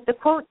 But the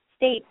quote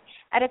states,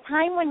 "At a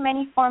time when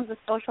many forms of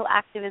social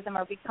activism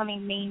are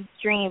becoming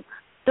mainstream,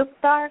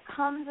 Dukhtar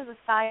comes as a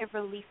sigh of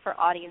relief for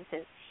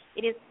audiences.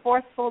 It is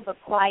forceful but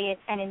quiet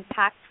and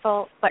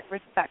impactful but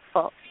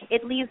respectful.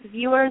 It leaves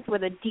viewers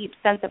with a deep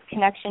sense of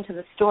connection to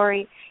the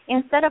story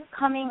instead of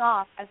coming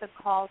off as a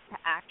call to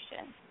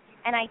action."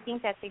 And I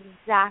think that's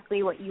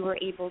exactly what you were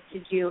able to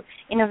do.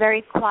 In a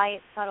very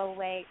quiet, subtle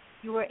way,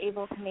 you were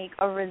able to make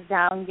a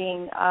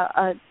resounding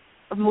a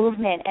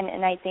movement,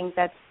 and I think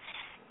that's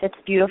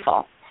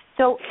beautiful.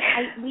 So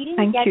we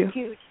didn't get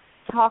to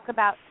talk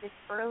about this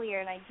earlier,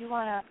 and I do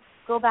want to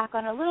go back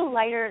on a little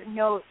lighter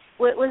note.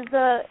 Was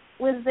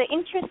the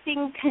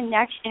interesting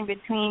connection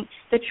between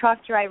the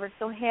truck driver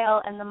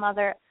Sohail and the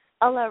mother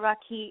Allah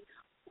Rakhi?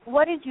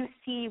 What did you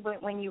see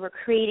when you were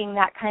creating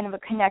that kind of a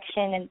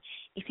connection, and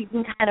if you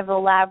can kind of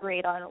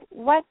elaborate on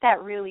what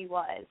that really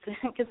was?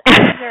 Because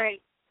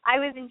I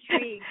was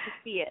intrigued to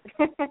see it.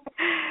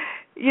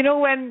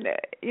 When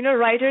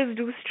writers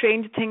do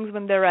strange things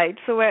when they write.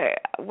 So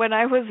when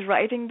I was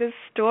writing this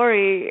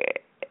story,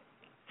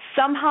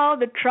 somehow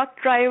the truck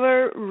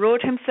driver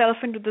wrote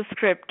himself into the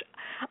script.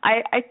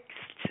 I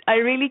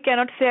really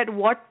cannot say at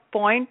what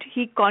point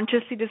he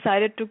consciously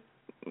decided to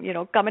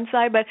come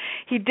inside, but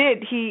he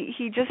did.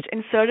 He just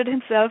inserted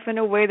himself in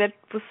a way that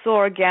was so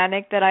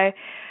organic that I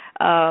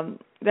was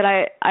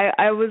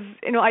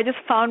I just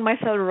found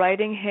myself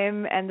writing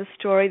him, and the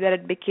story that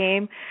it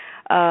became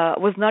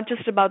was not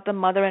just about the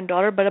mother and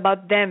daughter, but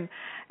about them.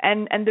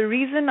 And the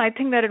reason I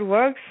think that it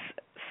works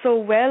so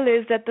well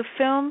is that the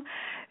film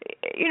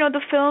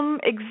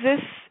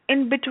exists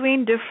in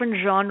between different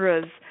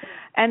genres,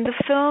 and the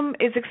film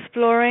is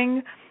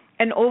exploring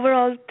an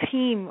overall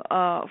theme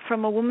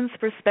from a woman's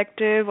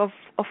perspective of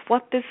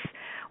what is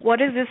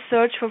this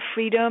search for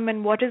freedom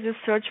and what is this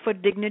search for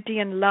dignity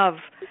and love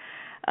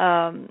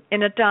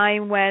in a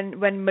time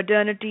when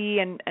modernity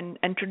and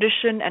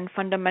tradition and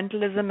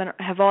fundamentalism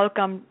have all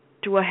come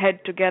to a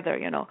head together,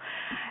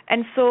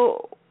 And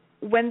so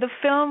when the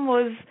film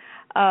was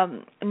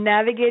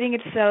navigating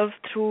itself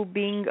through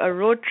being a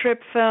road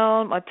trip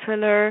film, a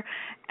thriller,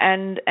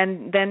 and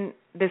then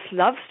this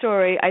love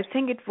story, I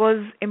think it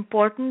was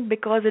important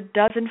because it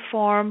does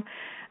inform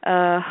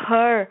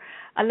Allah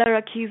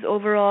Rakhi's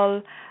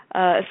overall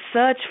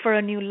search for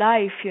a new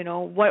life.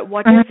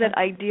 What is that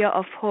idea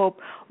of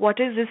hope? What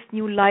is this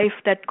new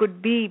life that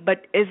could be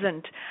but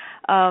isn't?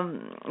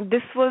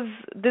 This was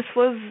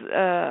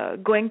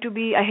going to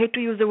be, I hate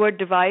to use the word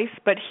device,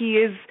 but he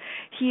is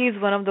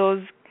one of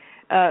those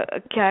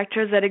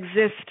characters that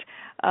exist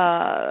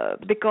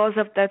because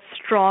of that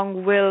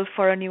strong will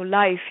for a new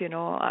life,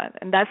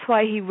 and that's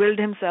why he willed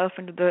himself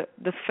into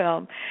the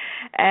film.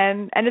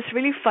 And it's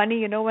really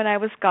funny, when I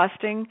was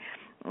casting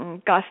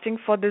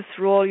for this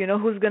role,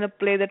 who's going to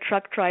play the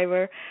truck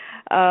driver.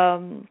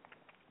 One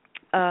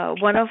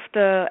of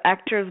the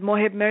actors,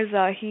 Mohib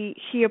Mirza,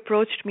 he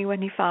approached me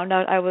when he found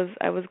out I was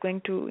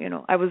going to,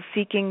 I was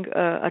seeking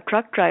a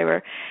truck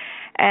driver.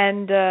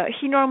 and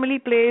he normally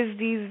plays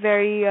these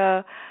very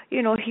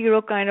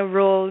hero kind of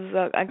roles,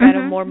 a kind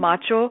of more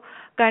macho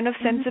kind of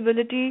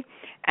sensibility.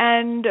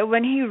 And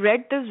when he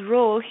read this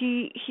role,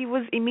 he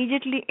was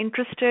immediately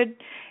interested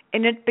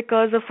in it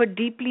because of a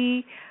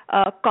deeply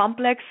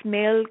complex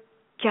male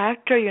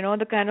character,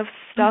 the kind of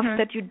stuff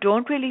that you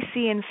don't really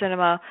see in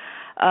cinema.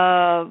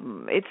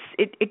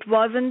 It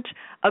wasn't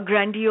a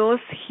grandiose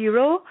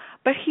hero,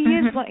 but he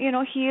is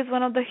he is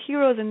one of the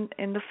heroes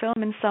in the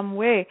film in some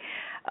way,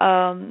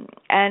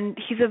 and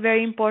he's a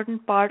very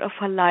important part of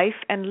her life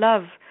and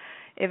love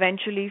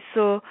eventually.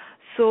 So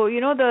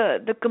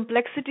the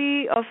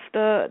complexity of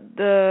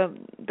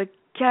the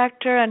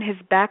character and his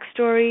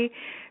backstory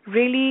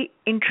really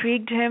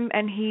intrigued him,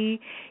 and he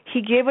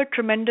gave a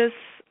tremendous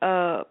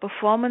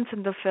performance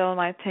in the film,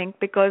 I think,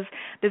 because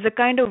there's a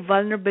kind of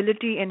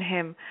vulnerability in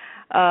him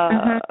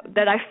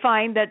that I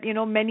find that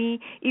many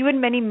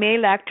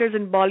male actors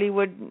in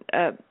Bollywood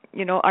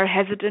are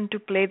hesitant to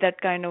play that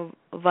kind of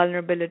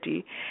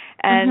vulnerability,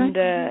 and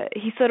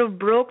he sort of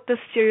broke the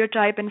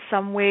stereotype in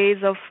some ways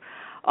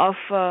of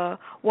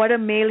what a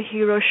male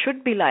hero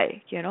should be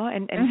like,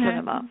 in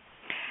cinema.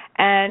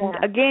 And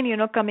again,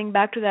 coming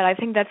back to that, I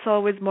think that's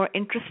always more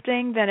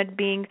interesting than it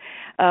being,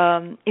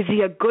 is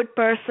he a good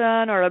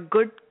person or a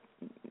good,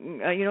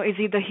 is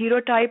he the hero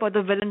type or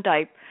the villain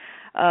type?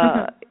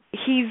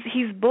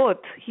 He's both.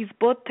 He's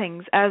both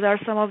things, as are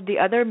some of the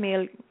other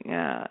male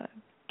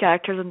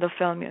characters in the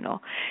film.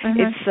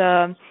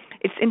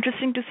 It's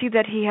interesting to see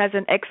that he has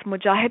an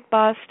ex-Mujahid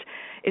past.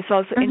 It's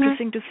also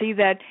interesting to see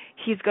that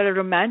he's got a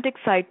romantic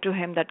side to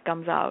him that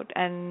comes out,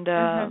 and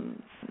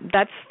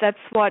that's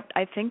what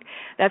I think.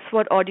 That's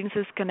what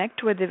audiences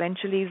connect with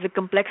eventually, is the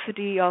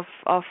complexity of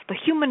the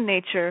human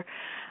nature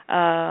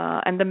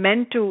and the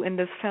men too in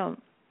this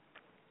film.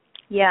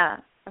 Yeah,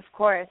 of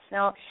course.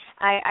 No,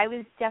 I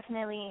was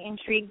definitely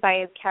intrigued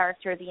by his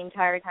character the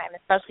entire time,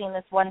 especially in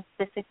this one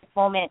specific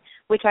moment,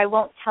 which I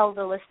won't tell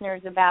the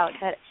listeners about,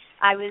 but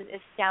I was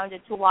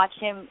astounded to watch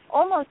him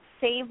almost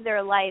save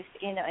their life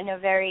in a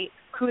very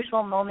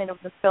crucial moment of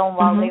the film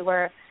while they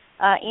were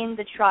in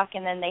the truck,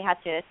 and then they had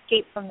to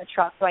escape from the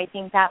truck. So I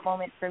think that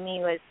moment for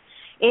me was,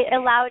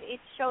 it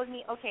showed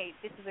me, okay,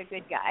 this is a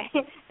good guy.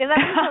 Because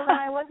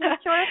I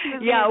wasn't sure if he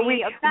was going to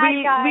be a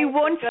bad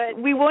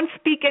guy. We won't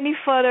speak any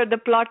further. The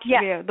plot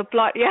here. The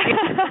plot,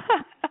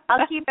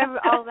 I'll keep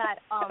all that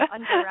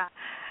under wraps.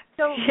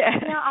 So,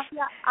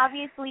 Afia,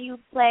 obviously you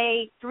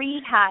play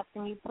 3 hats,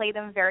 and you play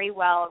them very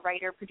well,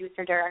 writer,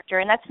 producer, director,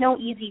 and that's no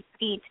easy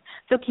feat.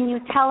 So can you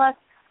tell us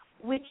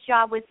which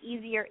job was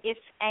easier, if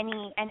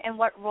any, and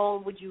what role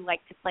would you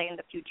like to play in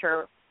the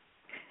future?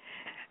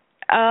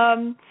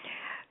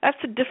 That's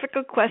a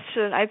difficult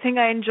question. I think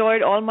I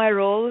enjoyed all my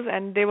roles,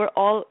 and they were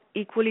all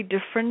equally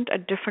different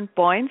at different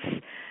points.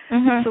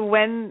 So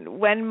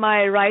when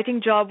my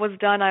writing job was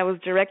done, I was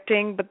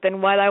directing, but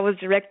then while I was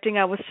directing,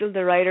 I was still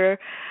the writer.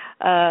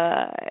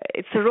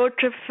 It's a road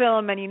trip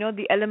film, and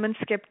the elements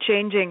kept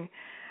changing,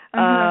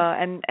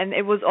 and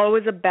it was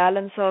always a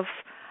balance of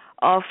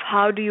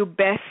how do you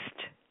best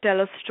tell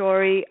a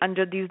story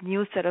under these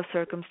new set of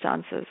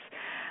circumstances.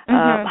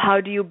 How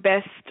do you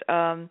best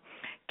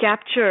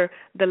capture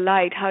the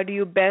light? How do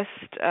you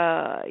best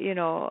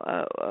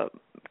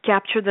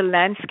capture the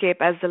landscape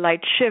as the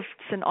light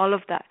shifts and all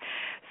of that?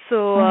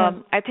 So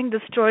I think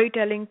the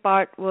storytelling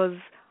part was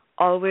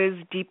always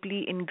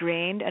deeply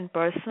ingrained and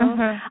personal.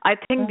 I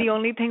think the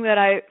only thing that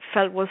I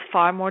felt was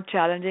far more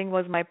challenging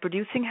was my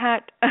producing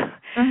hat.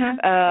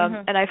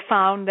 And I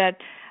found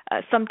that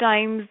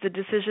sometimes the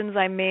decisions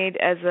I made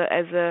as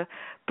a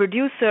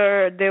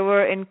producer, they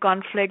were in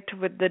conflict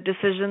with the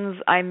decisions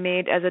I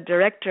made as a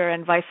director,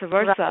 and vice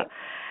versa.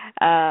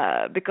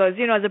 Because,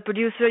 as a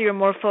producer, you're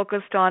more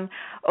focused on,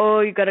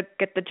 you got to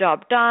get the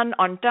job done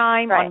on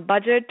time, on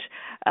budget,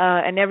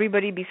 and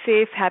everybody be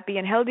safe, happy,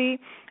 and healthy.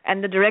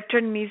 And the director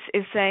in me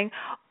is saying,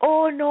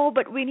 no,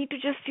 but we need to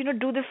just,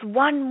 do this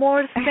one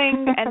more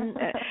thing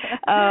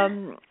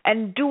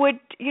and do it,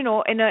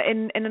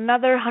 in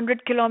another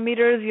 100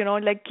 kilometers,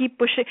 keep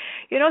pushing,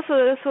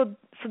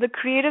 so the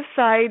creative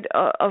side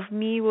of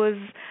me was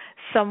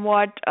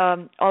somewhat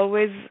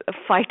always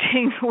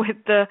fighting with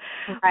the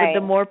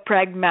more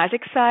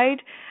pragmatic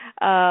side.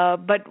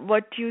 But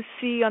what you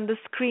see on the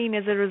screen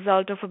is a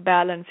result of a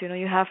balance.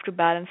 You have to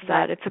balance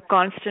that. It's a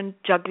constant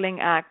juggling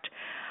act.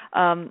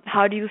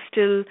 How do you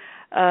still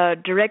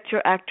direct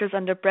your actors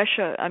under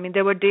pressure? I mean,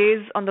 there were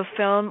days on the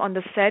film, on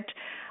the set,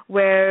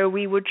 where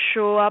we would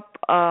show up,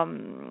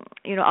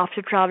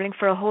 after traveling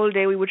for a whole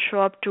day, we would show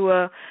up to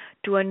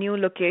a new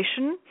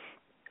location,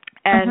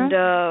 and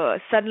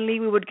suddenly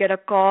we would get a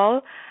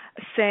call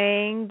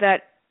saying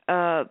that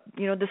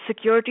the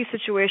security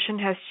situation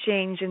has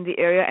changed in the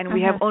area, and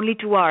we have only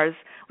 2 hours.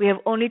 We have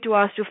only 2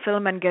 hours to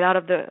film and get out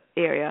of the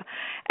area.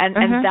 And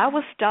that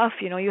was tough.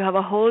 You have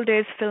a whole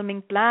day's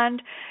filming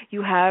planned.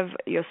 You have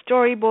your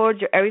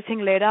storyboards, your everything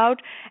laid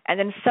out. And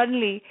then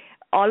suddenly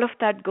all of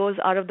that goes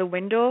out of the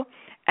window.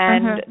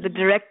 and the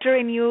director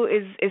in you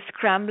is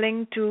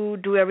scrambling to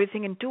do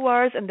everything in 2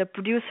 hours, and the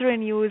producer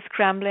in you is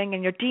scrambling,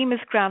 and your team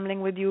is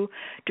scrambling with you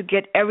to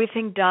get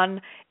everything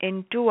done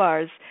in 2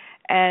 hours.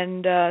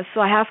 And so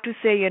I have to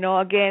say,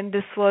 again,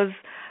 this was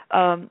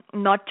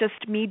not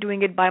just me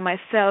doing it by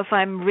myself.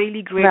 I'm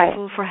really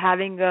grateful for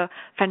having a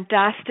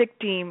fantastic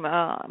team,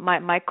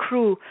 my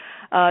crew,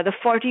 the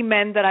 40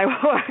 men that I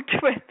worked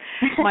with,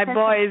 my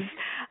boys.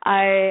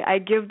 I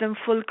give them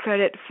full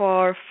credit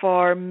for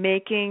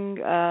making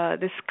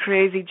this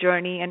crazy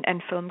journey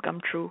and film come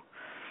true.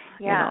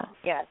 Yeah,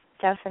 yes,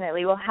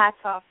 definitely. Well,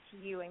 hats off to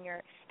you and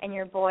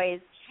your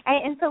boys.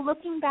 And so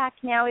looking back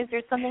now, is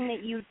there something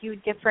that you do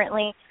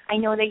differently? I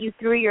know that you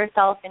threw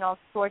yourself in all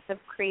sorts of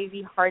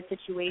crazy, hard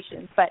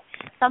situations, but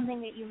something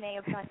that you may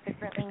have done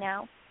differently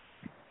now?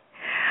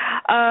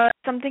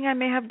 Something I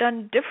may have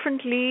done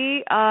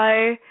differently,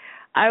 I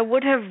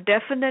would have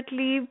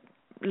definitely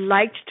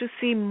liked to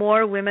see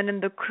more women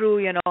in the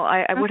crew.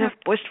 I would have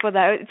pushed for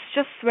that. It's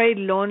just very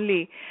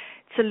lonely.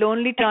 It's a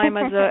lonely time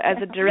as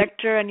a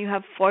director, and you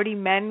have 40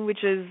 men,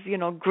 which is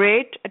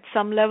great at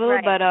some level,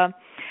 but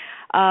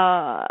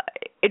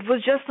it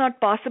was just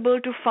not possible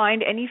to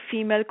find any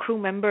female crew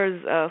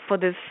members for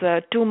this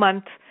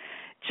 2-month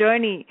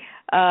journey.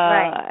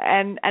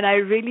 And I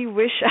really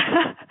wish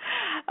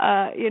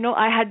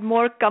I had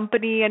more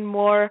company and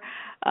more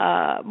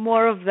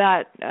of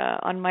that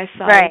on my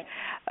side.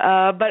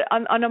 But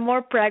on a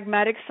more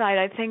pragmatic side,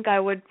 I think I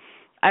would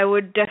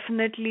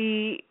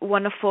definitely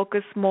want to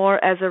focus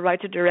more as a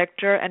writer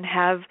director and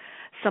have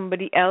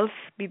somebody else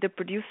be the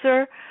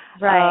producer.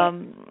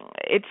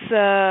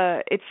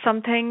 It's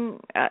something,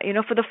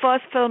 for the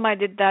first film I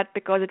did that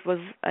because it was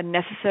a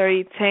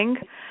necessary thing.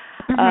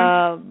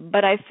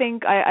 But I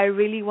think I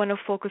really want to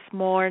focus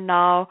more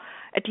now,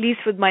 at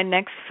least with my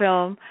next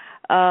film,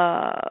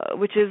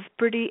 which is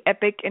pretty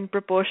epic in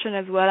proportion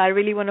as well. I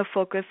really want to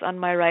focus on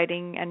my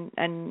writing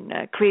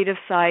and creative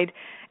side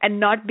and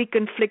not be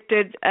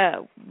conflicted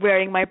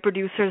wearing my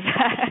producer's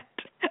hat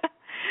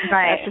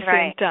at the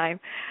same time.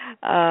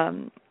 I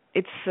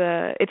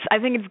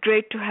think it's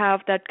great to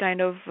have that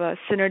kind of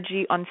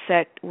synergy on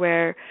set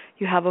where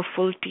you have a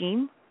full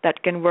team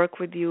that can work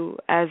with you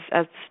as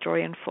the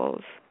story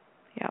unfolds.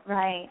 Yeah.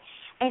 Right.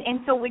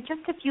 And so with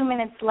just a few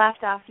minutes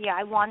left, Afia,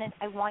 I want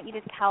you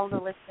to tell the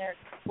listeners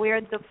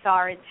where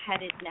Dukhtar is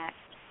headed next.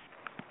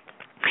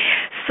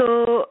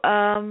 So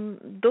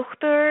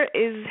Dukhtar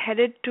is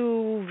headed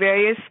to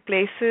various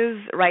places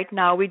right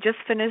now. We just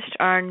finished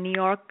our New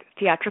York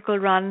theatrical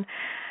run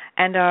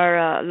and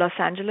our Los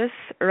Angeles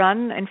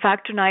run. In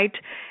fact, tonight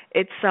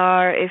it's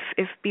our, if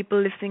people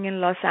listening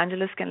in Los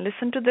Angeles can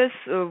listen to this,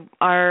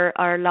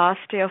 our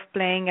last day of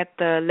playing at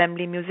the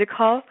Lemley Music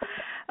Hall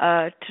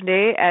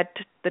today at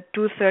the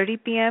 2:30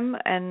 p.m.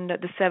 and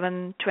the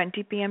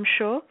 7:20 p.m.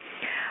 show.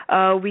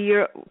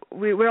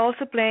 We're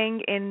also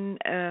playing in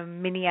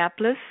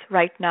Minneapolis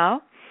right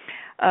now,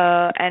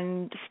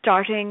 and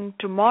starting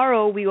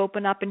tomorrow we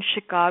open up in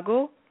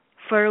Chicago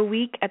for a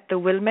week at the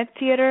Wilmette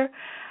Theater.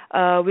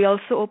 We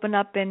also open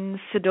up in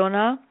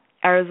Sedona,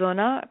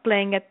 Arizona,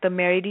 playing at the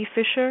Mary D.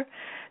 Fisher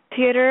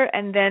Theater,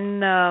 and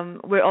then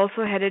we're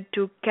also headed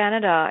to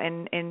Canada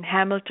in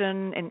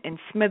Hamilton, in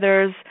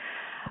Smithers,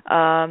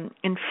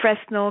 in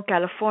Fresno,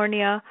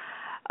 California.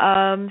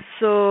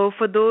 So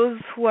for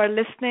those who are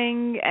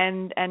listening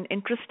and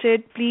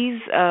interested,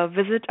 please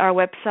visit our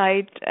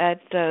website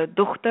at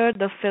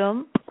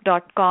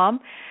dukhtarthefilm.com,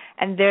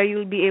 and there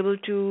you'll be able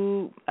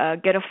to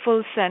get a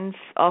full sense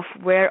of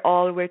where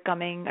all we're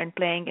coming and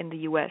playing in the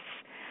U.S.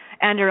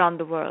 and around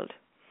the world.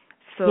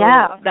 So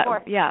of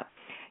course.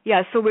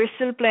 So we're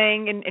still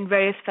playing in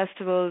various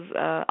festivals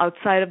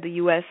outside of the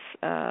U.S.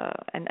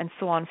 And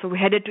so on. So we're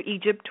headed to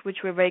Egypt,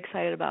 which we're very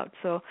excited about.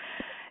 So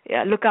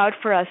look out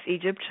for us,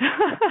 Egypt.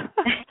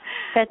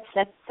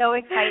 That's so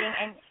exciting.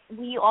 And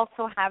we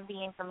also have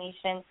the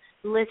information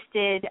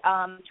listed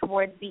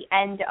towards the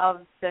end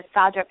of the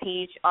Saja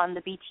page on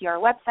the BTR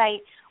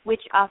website,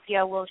 which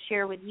Afia will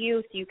share with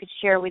you so you could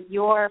share with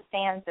your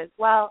fans as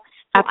well.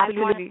 So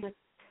Absolutely.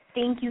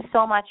 Thank you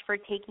so much for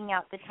taking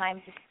out the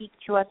time to speak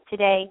to us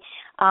today.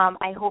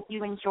 I hope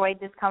you enjoyed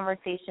this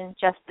conversation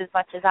just as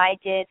much as I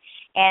did.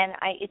 And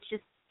it's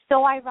just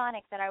so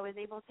ironic that I was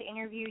able to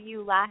interview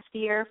you last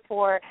year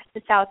for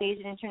the South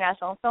Asian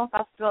International Film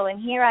Festival, and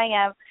here I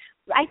am,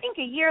 I think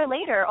a year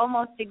later,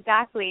 almost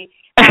exactly,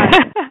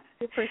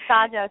 for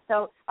Saja.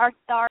 So our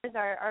stars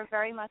are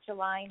very much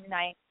aligned, and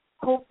I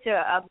hope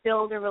to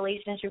build a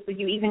relationship with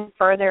you even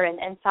further,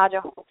 and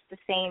Saja hopes the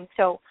same.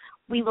 So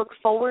we look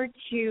forward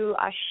to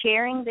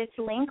sharing this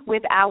link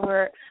with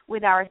our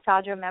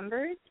Saja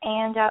members,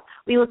 and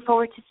we look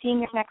forward to seeing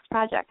your next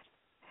project.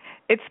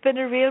 It's been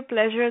a real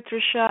pleasure,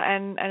 Trisha,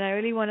 and I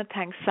really want to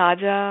thank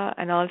Saja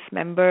and all its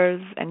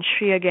members and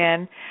Shri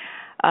again.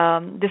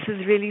 This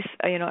is really,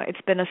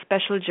 it's been a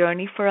special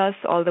journey for us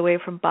all the way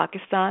from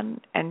Pakistan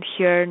and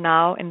here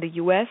now in the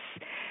U.S.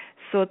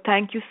 So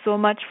thank you so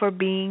much for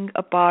being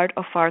a part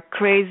of our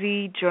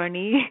crazy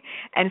journey,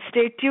 and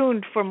stay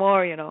tuned for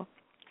more,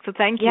 So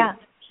thank you. Yeah,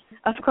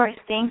 of course.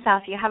 Thanks,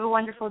 Afia. Have a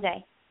wonderful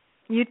day.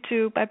 You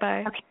too.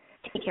 Bye-bye. Okay.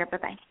 Take care.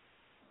 Bye-bye.